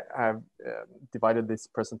 I've divided this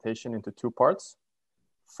presentation into two parts.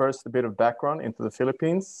 First, a bit of background into the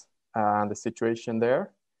Philippines and the situation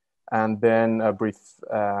there, and then a brief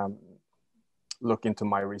look into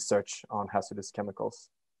my research on hazardous chemicals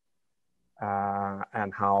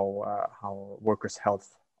and how workers'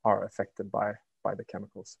 health are affected by the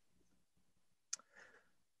chemicals.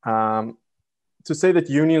 To say that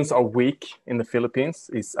unions are weak in the Philippines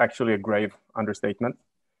is actually a grave understatement.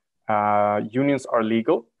 Unions are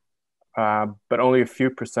legal, but only a few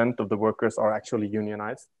 % of the workers are actually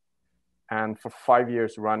unionized. And for 5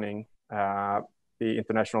 years running, the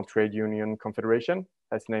International Trade Union Confederation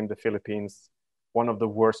has named the Philippines one of the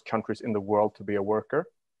worst countries in the world to be a worker.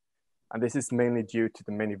 And this is mainly due to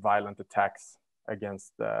the many violent attacks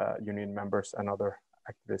against union members and other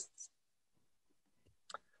activists.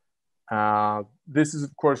 This is,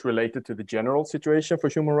 of course, related to the general situation for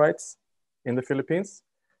human rights in the Philippines,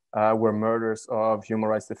 where murders of human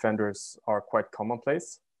rights defenders are quite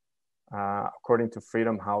commonplace. According to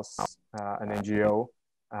Freedom House, an NGO,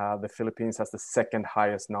 the Philippines has the second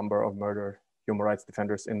highest number of murdered human rights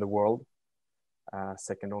defenders in the world,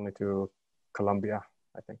 second only to Colombia,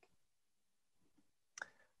 I think.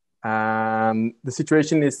 The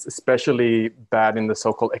situation is especially bad in the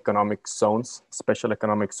so-called economic zones, special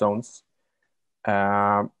economic zones,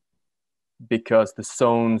 because the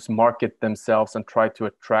zones market themselves and try to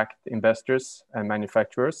attract investors and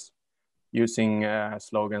manufacturers using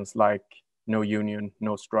slogans like no union,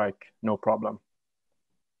 no strike, no problem.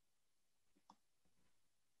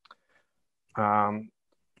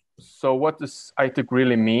 So what does ITUC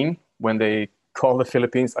really mean when they call the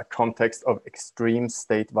Philippines a context of extreme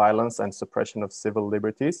state violence and suppression of civil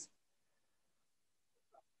liberties?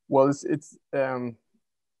 Well, it's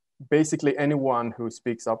basically anyone who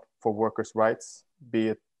speaks up for workers' rights, be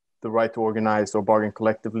it the right to organize or bargain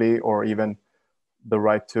collectively, or even the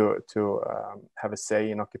right to have a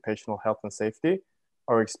say in occupational health and safety,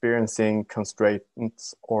 are experiencing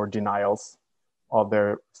constraints or denials of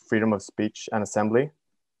their freedom of speech and assembly.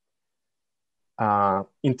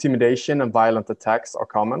 Intimidation and violent attacks are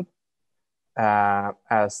common,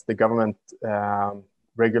 as the government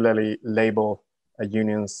regularly label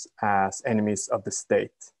unions as enemies of the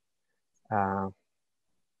state,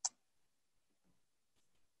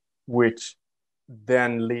 which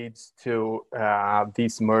then leads to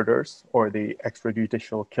these murders, or the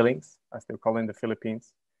extrajudicial killings, as they're called in the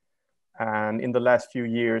Philippines. And in the last few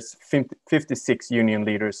years, 56 union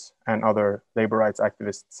leaders and other labor rights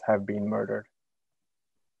activists have been murdered.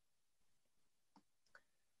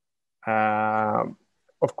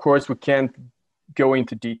 Of course, we can't go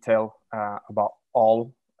into detail about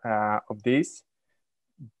all of these,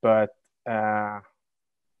 but I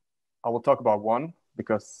will talk about one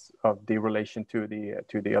because of the relation to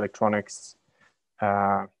the electronics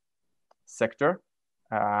sector.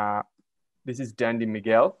 This is Dandy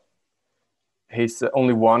Miguel. He's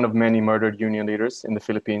only one of many murdered union leaders in the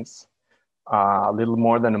Philippines. A little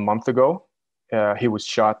more than a month ago, he was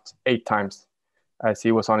shot 8 times as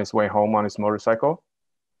he was on his way home on his motorcycle.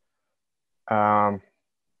 I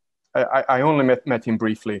only met him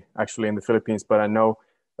briefly, actually, in the Philippines, but I know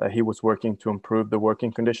that he was working to improve the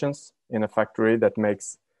working conditions in a factory that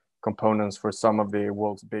makes components for some of the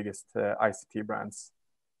world's biggest ICT brands.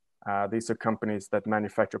 These are companies that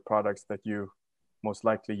manufacture products that you most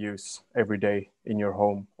likely use every day in your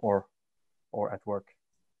home or at work.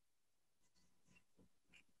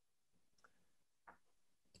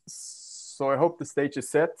 So I hope the stage is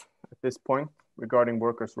set at this point regarding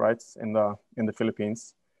workers' rights in the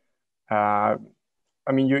Philippines. I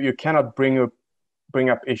mean, you cannot bring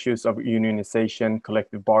up issues of unionization,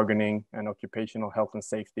 collective bargaining, and occupational health and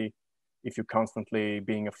safety if you're constantly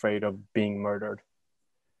being afraid of being murdered.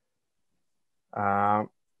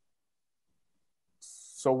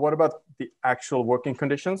 So what about the actual working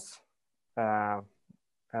conditions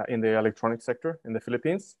in the electronic sector in the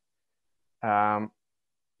Philippines?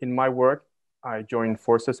 In my work, I joined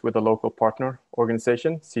forces with a local partner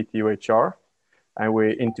organization, CTUHR, and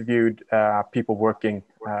we interviewed people working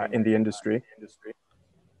in the industry.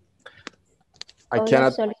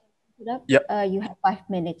 Sorry. Yep. You have 5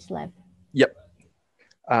 minutes left. Yep.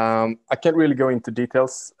 I can't really go into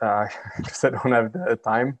details because I don't have the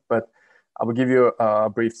time, but I will give you a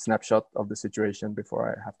brief snapshot of the situation before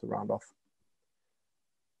I have to round off.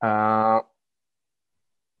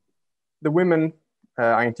 The women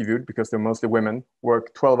I interviewed, because they're mostly women,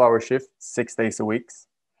 work 12-hour shifts, 6 days a week,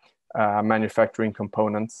 manufacturing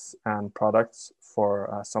components and products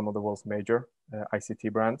for some of the world's major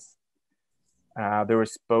ICT brands. They were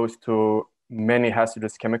exposed to many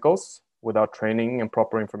hazardous chemicals without training and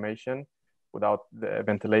proper information, without the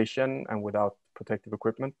ventilation, and without protective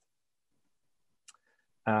equipment.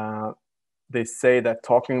 They say that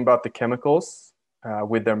talking about the chemicals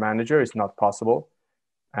with their manager is not possible,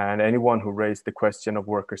 and anyone who raised the question of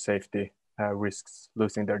worker safety risks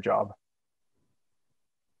losing their job.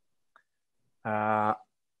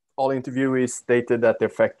 All interviewees stated that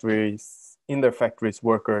in their factories,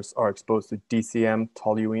 workers are exposed to DCM,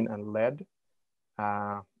 toluene, and lead.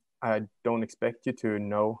 I don't expect you to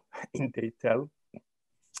know in detail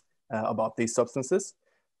about these substances,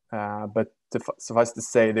 but suffice to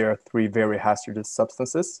say, there are 3 very hazardous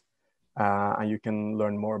substances, and you can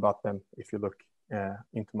learn more about them if you look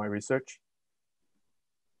into my research.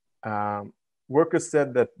 Workers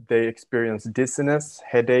said that they experienced dizziness,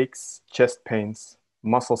 headaches, chest pains,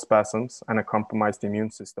 muscle spasms, and a compromised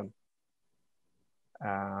immune system.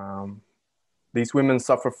 These women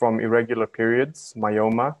suffer from irregular periods,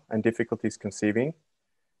 myoma, and difficulties conceiving.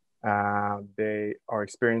 They are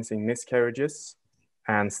experiencing miscarriages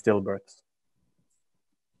and stillbirths.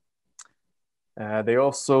 They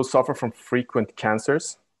also suffer from frequent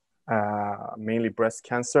cancers, mainly breast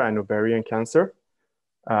cancer and ovarian cancer,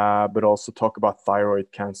 but also talk about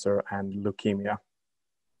thyroid cancer and leukemia.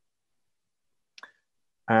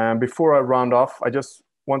 And before I round off, I just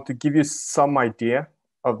want to give you some idea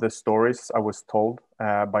of the stories I was told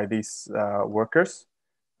by these workers.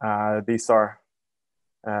 These are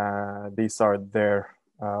their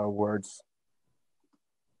words.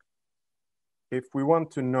 If we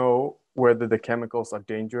want to know whether the chemicals are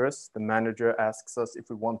dangerous, the manager asks us if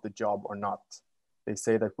we want the job or not. They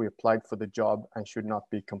say that we applied for the job and should not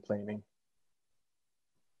be complaining.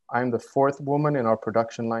 I'm the fourth woman in our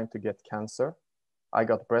production line to get cancer. I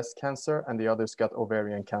got breast cancer and the others got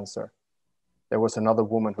ovarian cancer. There was another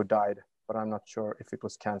woman who died, but I'm not sure if it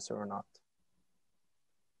was cancer or not.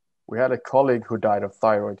 We had a colleague who died of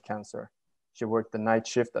thyroid cancer. She worked the night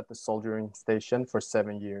shift at the soldiering station for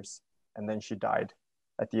 7 years, and then she died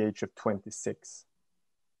at the age of 26.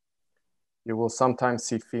 You will sometimes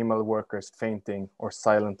see female workers fainting or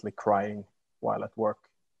silently crying while at work.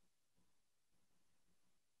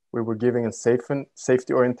 We were given a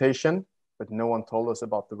safety orientation, but no one told us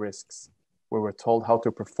about the risks. We were told how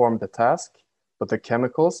to perform the task, but the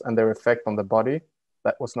chemicals and their effect on the body,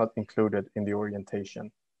 that was not included in the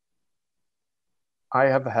orientation. I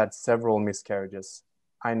have had several miscarriages.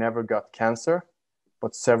 I never got cancer,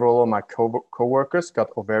 but several of my co-workers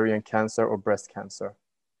got ovarian cancer or breast cancer.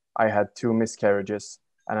 I had 2 miscarriages,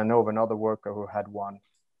 and I know of another worker who had 1.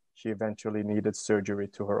 She eventually needed surgery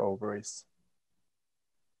to her ovaries.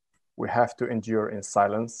 We have to endure in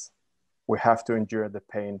silence. We have to endure the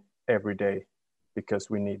pain every day because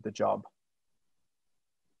we need the job.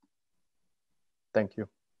 Thank you.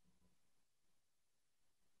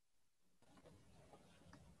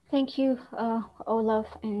 Thank you, Olaf,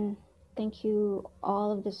 and thank you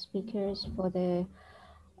all of the speakers for the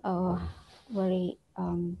very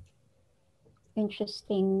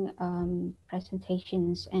interesting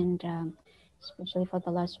presentations, and especially for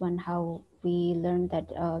the last one, how we learned that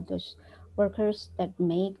those workers that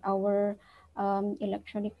make our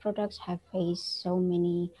electronic products have faced so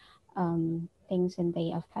many things, and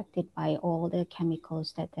they are affected by all the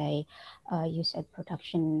chemicals that they use at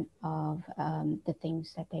production of the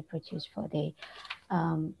things that they produce for the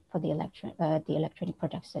electronic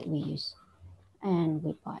products that we use and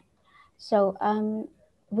we bought. So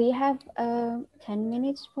we have 10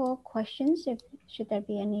 minutes for questions. Should there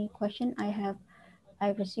be any question? I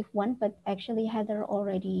received one, but actually Heather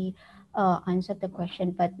already answered the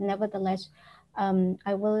question. But nevertheless,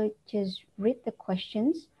 I will just read the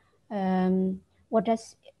questions. What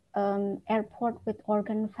does airport with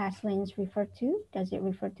organ fast lanes refer to? Does it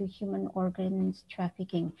refer to human organs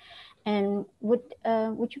trafficking? And would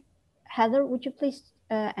you, Heather, would you please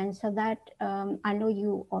answer that? I know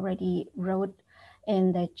you already wrote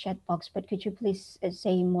in the chat box, but could you please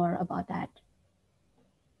say more about that?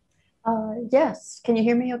 Yes, can you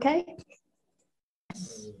hear me okay?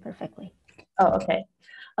 Yes, perfectly. Oh, okay.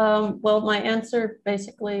 Well, my answer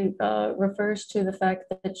basically refers to the fact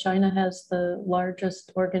that China has the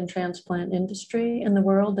largest organ transplant industry in the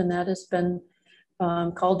world, and that has been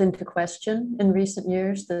called into question in recent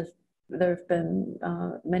years. There have been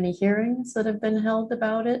many hearings that have been held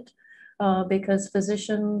about it because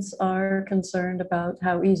physicians are concerned about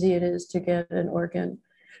how easy it is to get an organ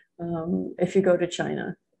if you go to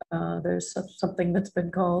China. There's something that's been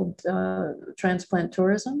called transplant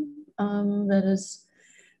tourism that has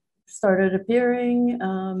started appearing,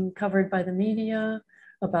 covered by the media,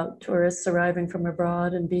 about tourists arriving from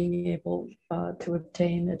abroad and being able to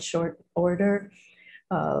obtain at short order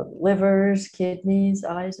livers, kidneys,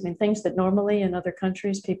 eyes, I mean, things that normally in other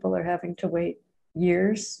countries people are having to wait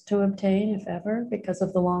years to obtain, if ever, because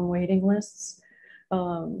of the long waiting lists.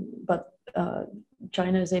 But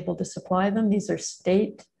China is able to supply them. These are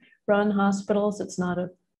state-run hospitals. It's not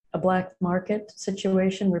a black market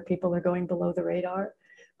situation where people are going below the radar,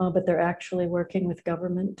 but they're actually working with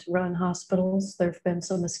government-run hospitals. There have been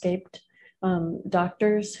some escaped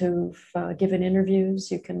doctors who've given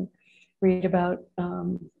interviews. You can read about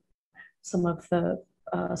some of the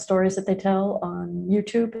stories that they tell on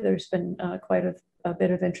YouTube. There's been quite a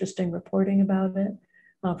bit of interesting reporting about it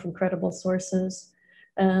from credible sources.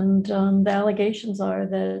 And the allegations are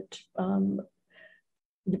that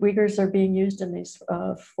Uyghurs are being used in these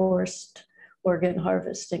forced organ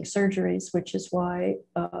harvesting surgeries, which is why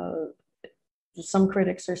some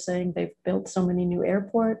critics are saying they've built so many new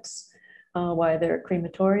airports, why there are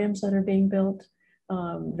crematoriums that are being built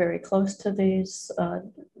very close to these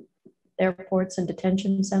airports and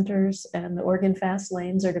detention centers, and the organ fast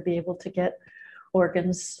lanes are to be able to get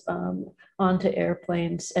organs onto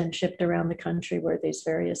airplanes and shipped around the country where these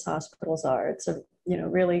various hospitals are. It's a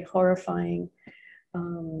really horrifying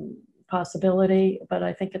possibility, but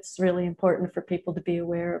I think it's really important for people to be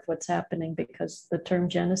aware of what's happening because the term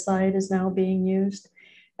genocide is now being used,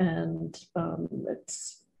 and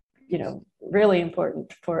it's really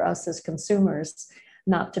important for us as consumers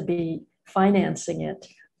not to be financing it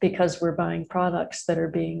because we're buying products that are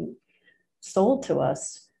being sold to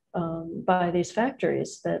us by these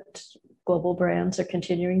factories that global brands are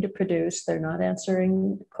continuing to produce. They're not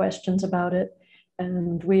answering questions about it.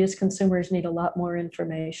 And we as consumers need a lot more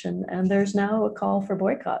information. And there's now a call for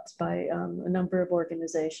boycotts by a number of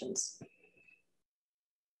organizations.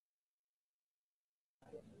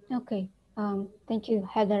 Okay, thank you,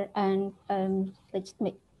 Heather. And let's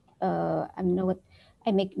make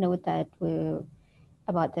I make note that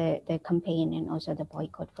about the campaign and also the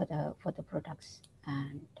boycott for the products.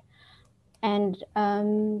 And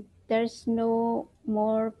there's no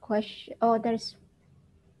more question. It's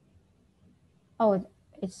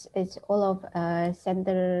all of send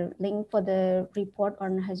the link for the report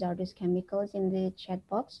on hazardous chemicals in the chat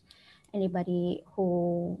box. Anybody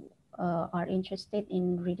who are interested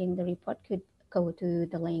in reading the report could go to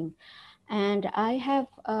the link. And I have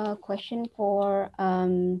a question for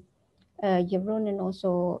Jeroen and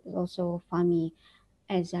also Fahmi,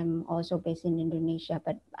 as I'm also based in Indonesia,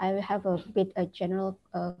 but I have a general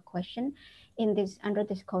question under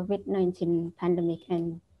this COVID-19 pandemic,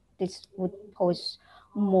 and this would pose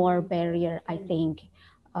more barrier, I think,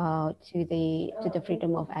 to the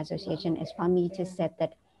freedom of association. As Fahmi just said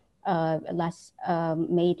that last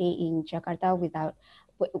May Day in Jakarta,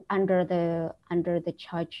 under the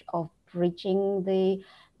charge of breaching the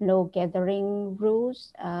no gathering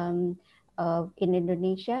rules in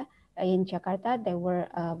Indonesia. In Jakarta, there were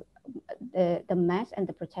the mass and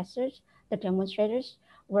the protesters, the demonstrators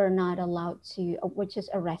were not allowed to, were just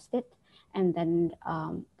arrested, and then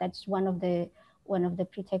that's one of the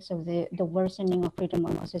pretexts of the worsening of freedom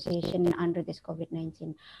of association under this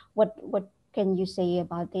COVID-19. What can you say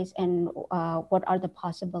about this, and what are the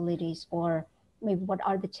possibilities, or maybe what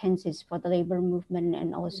are the chances for the labor movement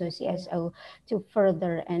and also CSO to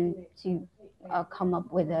further and to come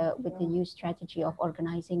up with a new strategy of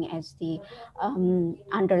organizing as the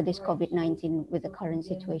under this COVID-19 with the current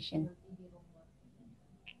situation?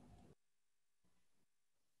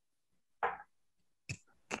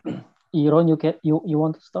 Jeroen, you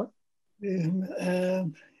want to start?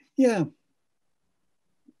 Yeah.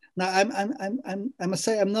 Now I must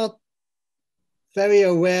say I'm not very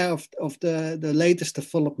aware of the latest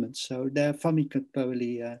developments, so there Fahmi could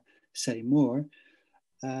probably say more.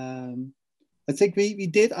 I think we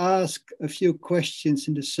did ask a few questions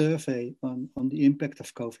in the survey on the impact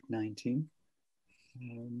of COVID-19,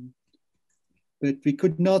 but we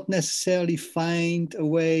could not necessarily find a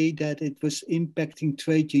way that it was impacting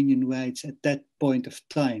trade union rights at that point of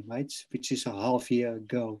time, right? Which is a half year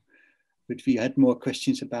ago. But we had more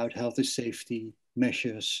questions about health and safety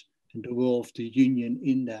measures and the role of the union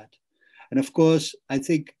in that. And of course, I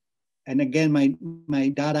think, and again, my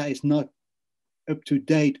data is not up to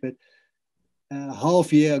date, but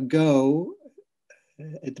half year ago,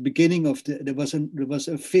 at the beginning of there was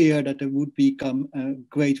a fear that there would become a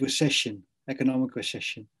great recession, economic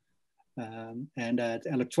recession, and that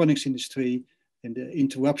electronics industry and the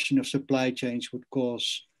interruption of supply chains would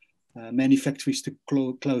cause many factories to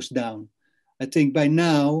close down. I think by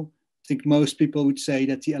now, I think most people would say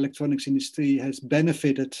that the electronics industry has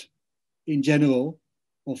benefited in general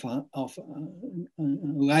of a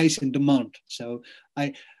rise in demand. So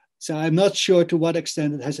I'm not sure to what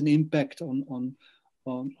extent it has an impact on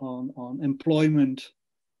employment,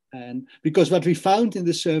 and because what we found in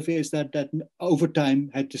the survey is that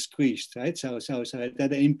overtime had decreased, right? So it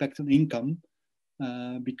had an impact on income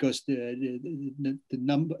because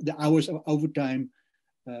the hours of overtime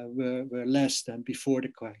were less than before the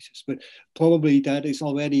crisis. But probably that is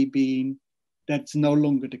already that's no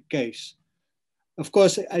longer the case. Of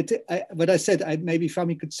course, what I said, maybe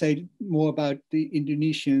Fahmi could say more about the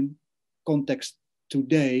Indonesian context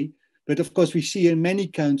today. But of course, we see in many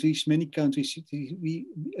countries, a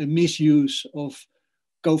misuse of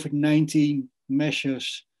COVID-19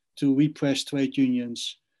 measures to repress trade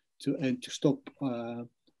unions and to stop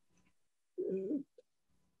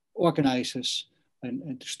organizers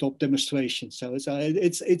and to stop demonstrations. So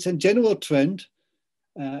it's a general trend.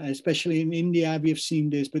 Especially in India, we have seen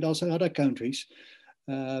this, but also in other countries.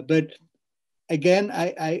 But again,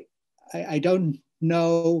 I don't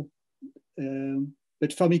know,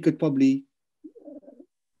 but Fahmi could probably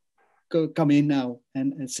come in now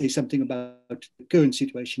and say something about the current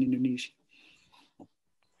situation in Indonesia.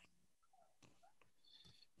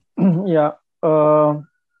 Yeah,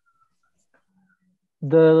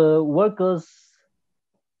 the workers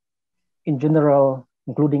in general,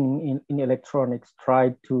 including in electronics,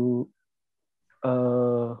 try to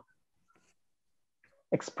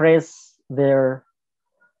express their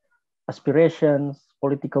aspirations,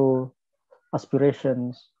 political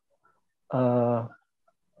aspirations on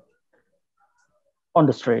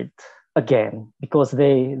the street again, because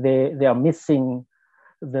they are missing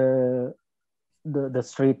the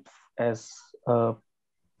street as a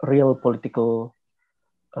real political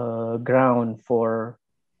ground for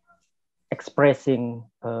expressing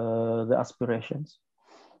the aspirations.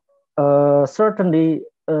 Certainly,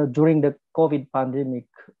 during the COVID pandemic,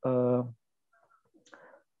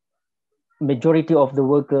 majority of the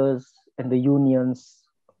workers and the unions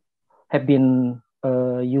have been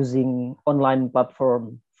using online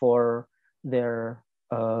platform for their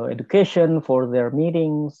education, for their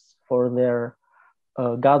meetings, for their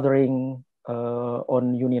gathering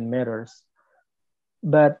on union matters.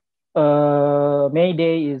 But May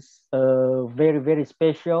Day is very, very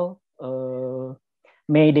special.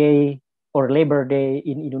 May Day or Labor Day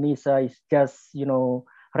in Indonesia is just,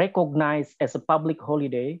 recognized as a public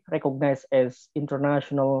holiday, recognized as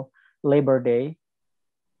International Labor Day,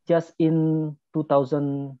 just in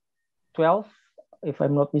 2012, if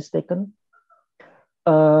I'm not mistaken.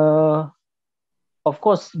 Of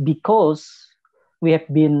course, because we have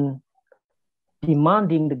been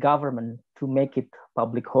demanding the government to make it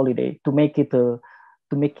public holiday, to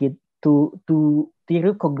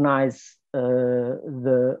recognize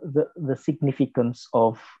the significance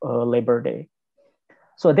of Labor Day.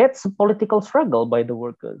 So that's a political struggle by the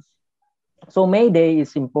workers. So May Day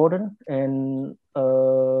is important, and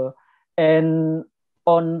on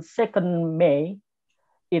 2nd May,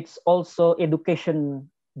 it's also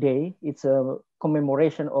Education Day. It's a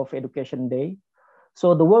commemoration of Education Day.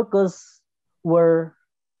 So the workers were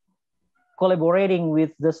collaborating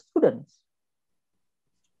with the students,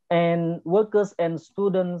 and workers and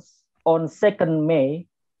students on 2nd May,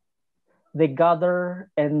 they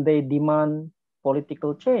gather and they demand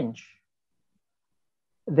political change.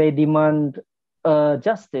 They demand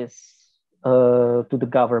justice to the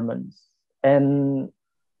governments. And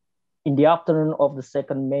in the afternoon of the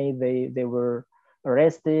 2nd May, they were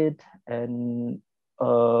arrested, and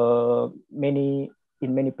in many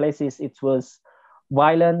places it was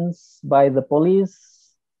violence by the police,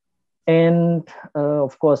 and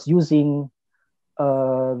of course using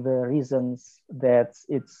the reasons that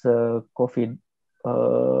it's COVID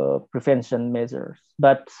prevention measures.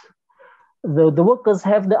 But the workers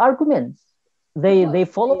have the arguments. They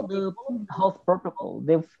follow the health protocol.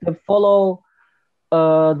 They follow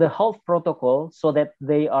the health protocol so that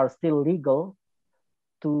they are still legal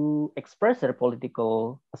to express their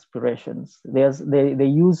political aspirations. They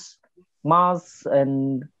use masks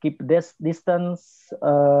and keep distance,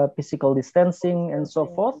 physical distancing, and so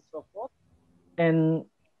forth. And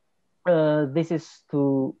this is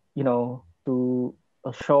to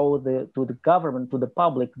show to the government, to the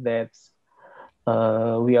public, that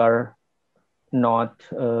we are not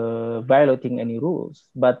violating any rules.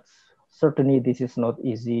 But certainly this is not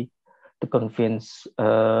easy to convince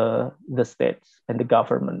the states and the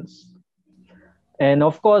governments. And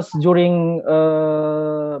of course, during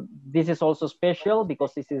this is also special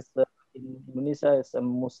because this is in Indonesia is a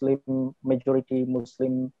majority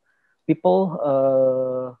Muslim people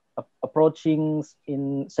approaching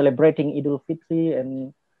in celebrating Idul Fitri,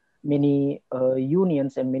 and many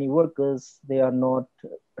unions and many workers, they are not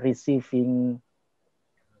receiving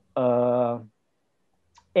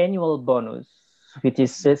annual bonus, which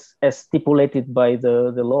is as stipulated by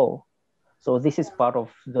the law. So this is part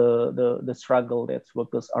of the struggle that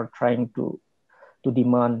workers are trying to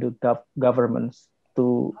demand the governments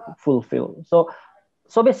to fulfill.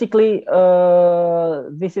 So basically,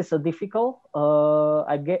 this is a difficult.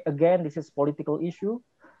 Again, this is political issue.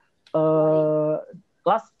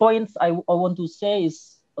 Last points I want to say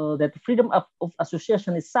is that freedom of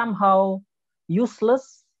association is somehow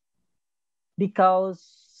useless, because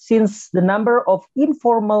since the number of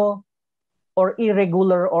informal or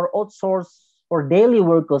irregular or outsourced or daily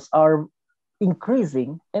workers are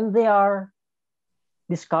increasing, and they are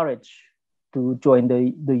discouraged to join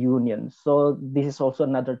the union. So this is also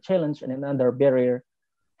another challenge and another barrier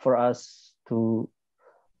for us to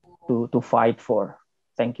fight for.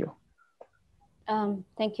 Thank you.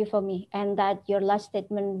 Thank you for me. And that your last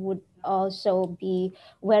statement would also be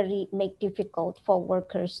make difficult for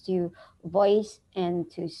workers to voice and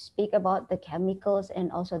to speak about the chemicals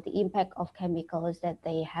and also the impact of chemicals that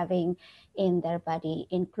they having in their body,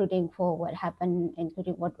 including for what happened,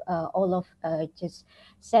 including what Olaf just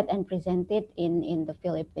said and presented in the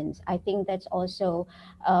Philippines. I think that's also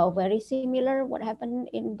very similar what happened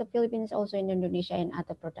in the Philippines, also in Indonesia and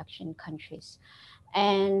other production countries.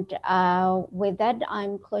 And with that,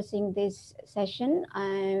 I'm closing this session.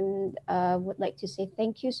 I would like to say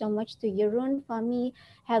thank you so much to Jeroen, Fahmi,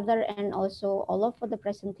 Heather, and also Olaf for the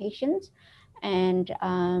presentations. And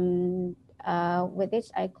with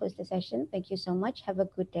this, I close the session. Thank you so much. Have a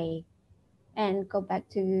good day. and go back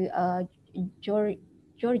to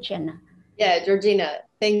Georgiana. Yeah, Georgina,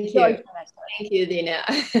 thank you. Thank you, Dina.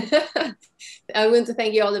 I want to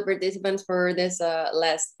thank you all the participants for this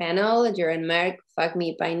last panel. Jaren Merck,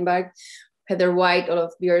 Fagmi Peinbach, Heather White,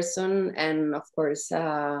 Olof Björnsson, and of course,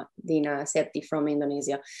 Dina Septi from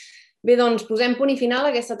Indonesia. Bé, doncs posem punt i final a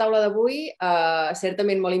aquesta taula d'avui,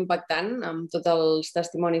 certament molt impactant, amb tots els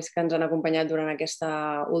testimonis que ens han acompanyat durant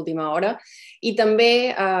aquesta última hora. I també,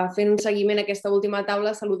 fent un seguiment a aquesta última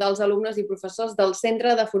taula, saludar els alumnes i professors del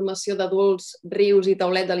Centre de Formació d'Adults Rius i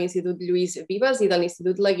Taulet de l'Institut Lluís Vives i de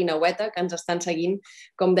l'Institut La Guineueta, que ens estan seguint,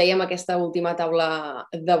 com dèiem, aquesta última taula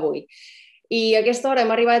d'avui. I a aquesta hora hem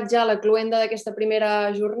arribat ja a la cloenda d'aquesta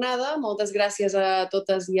primera jornada. Moltes gràcies a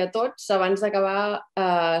totes i a tots. Abans d'acabar,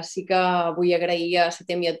 sí que vull agrair a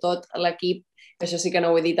Setem i a tot l'equip, que això sí que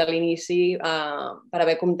no ho he dit a l'inici, per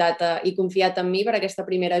haver comptat i confiat en mi per aquesta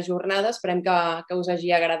primera jornada. Esperem que us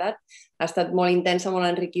hagi agradat. Ha estat molt intensa,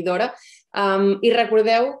 molt enriquidora. I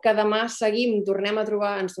recordeu que demà ens tornem a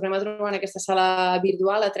trobar en aquesta sala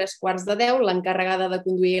virtual a 3:15. L'encarregada de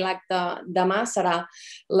conduir l'acte demà serà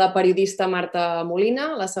la periodista Marta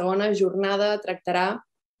Molina. La segona jornada tractarà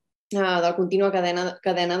de la contínua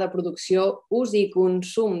cadena de producció, ús i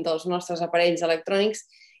consum dels nostres aparells electrònics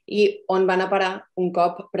i on van a parar un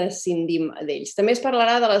cop prescindim d'ells. També es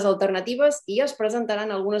parlarà de les alternatives i es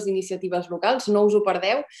presentaran algunes iniciatives locals, no us ho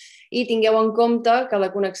perdeu, i tingueu en compte que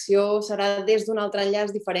la connexió serà des d'un altre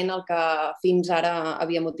enllaç diferent al que fins ara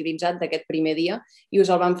havíem utilitzat d'aquest primer dia i us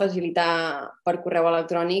el vam facilitar per correu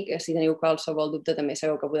electrònic. Si teniu qualsevol dubte també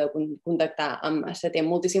sabeu que podeu contactar amb Setem.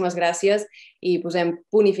 Moltíssimes gràcies i posem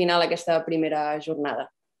punt i final a aquesta primera jornada.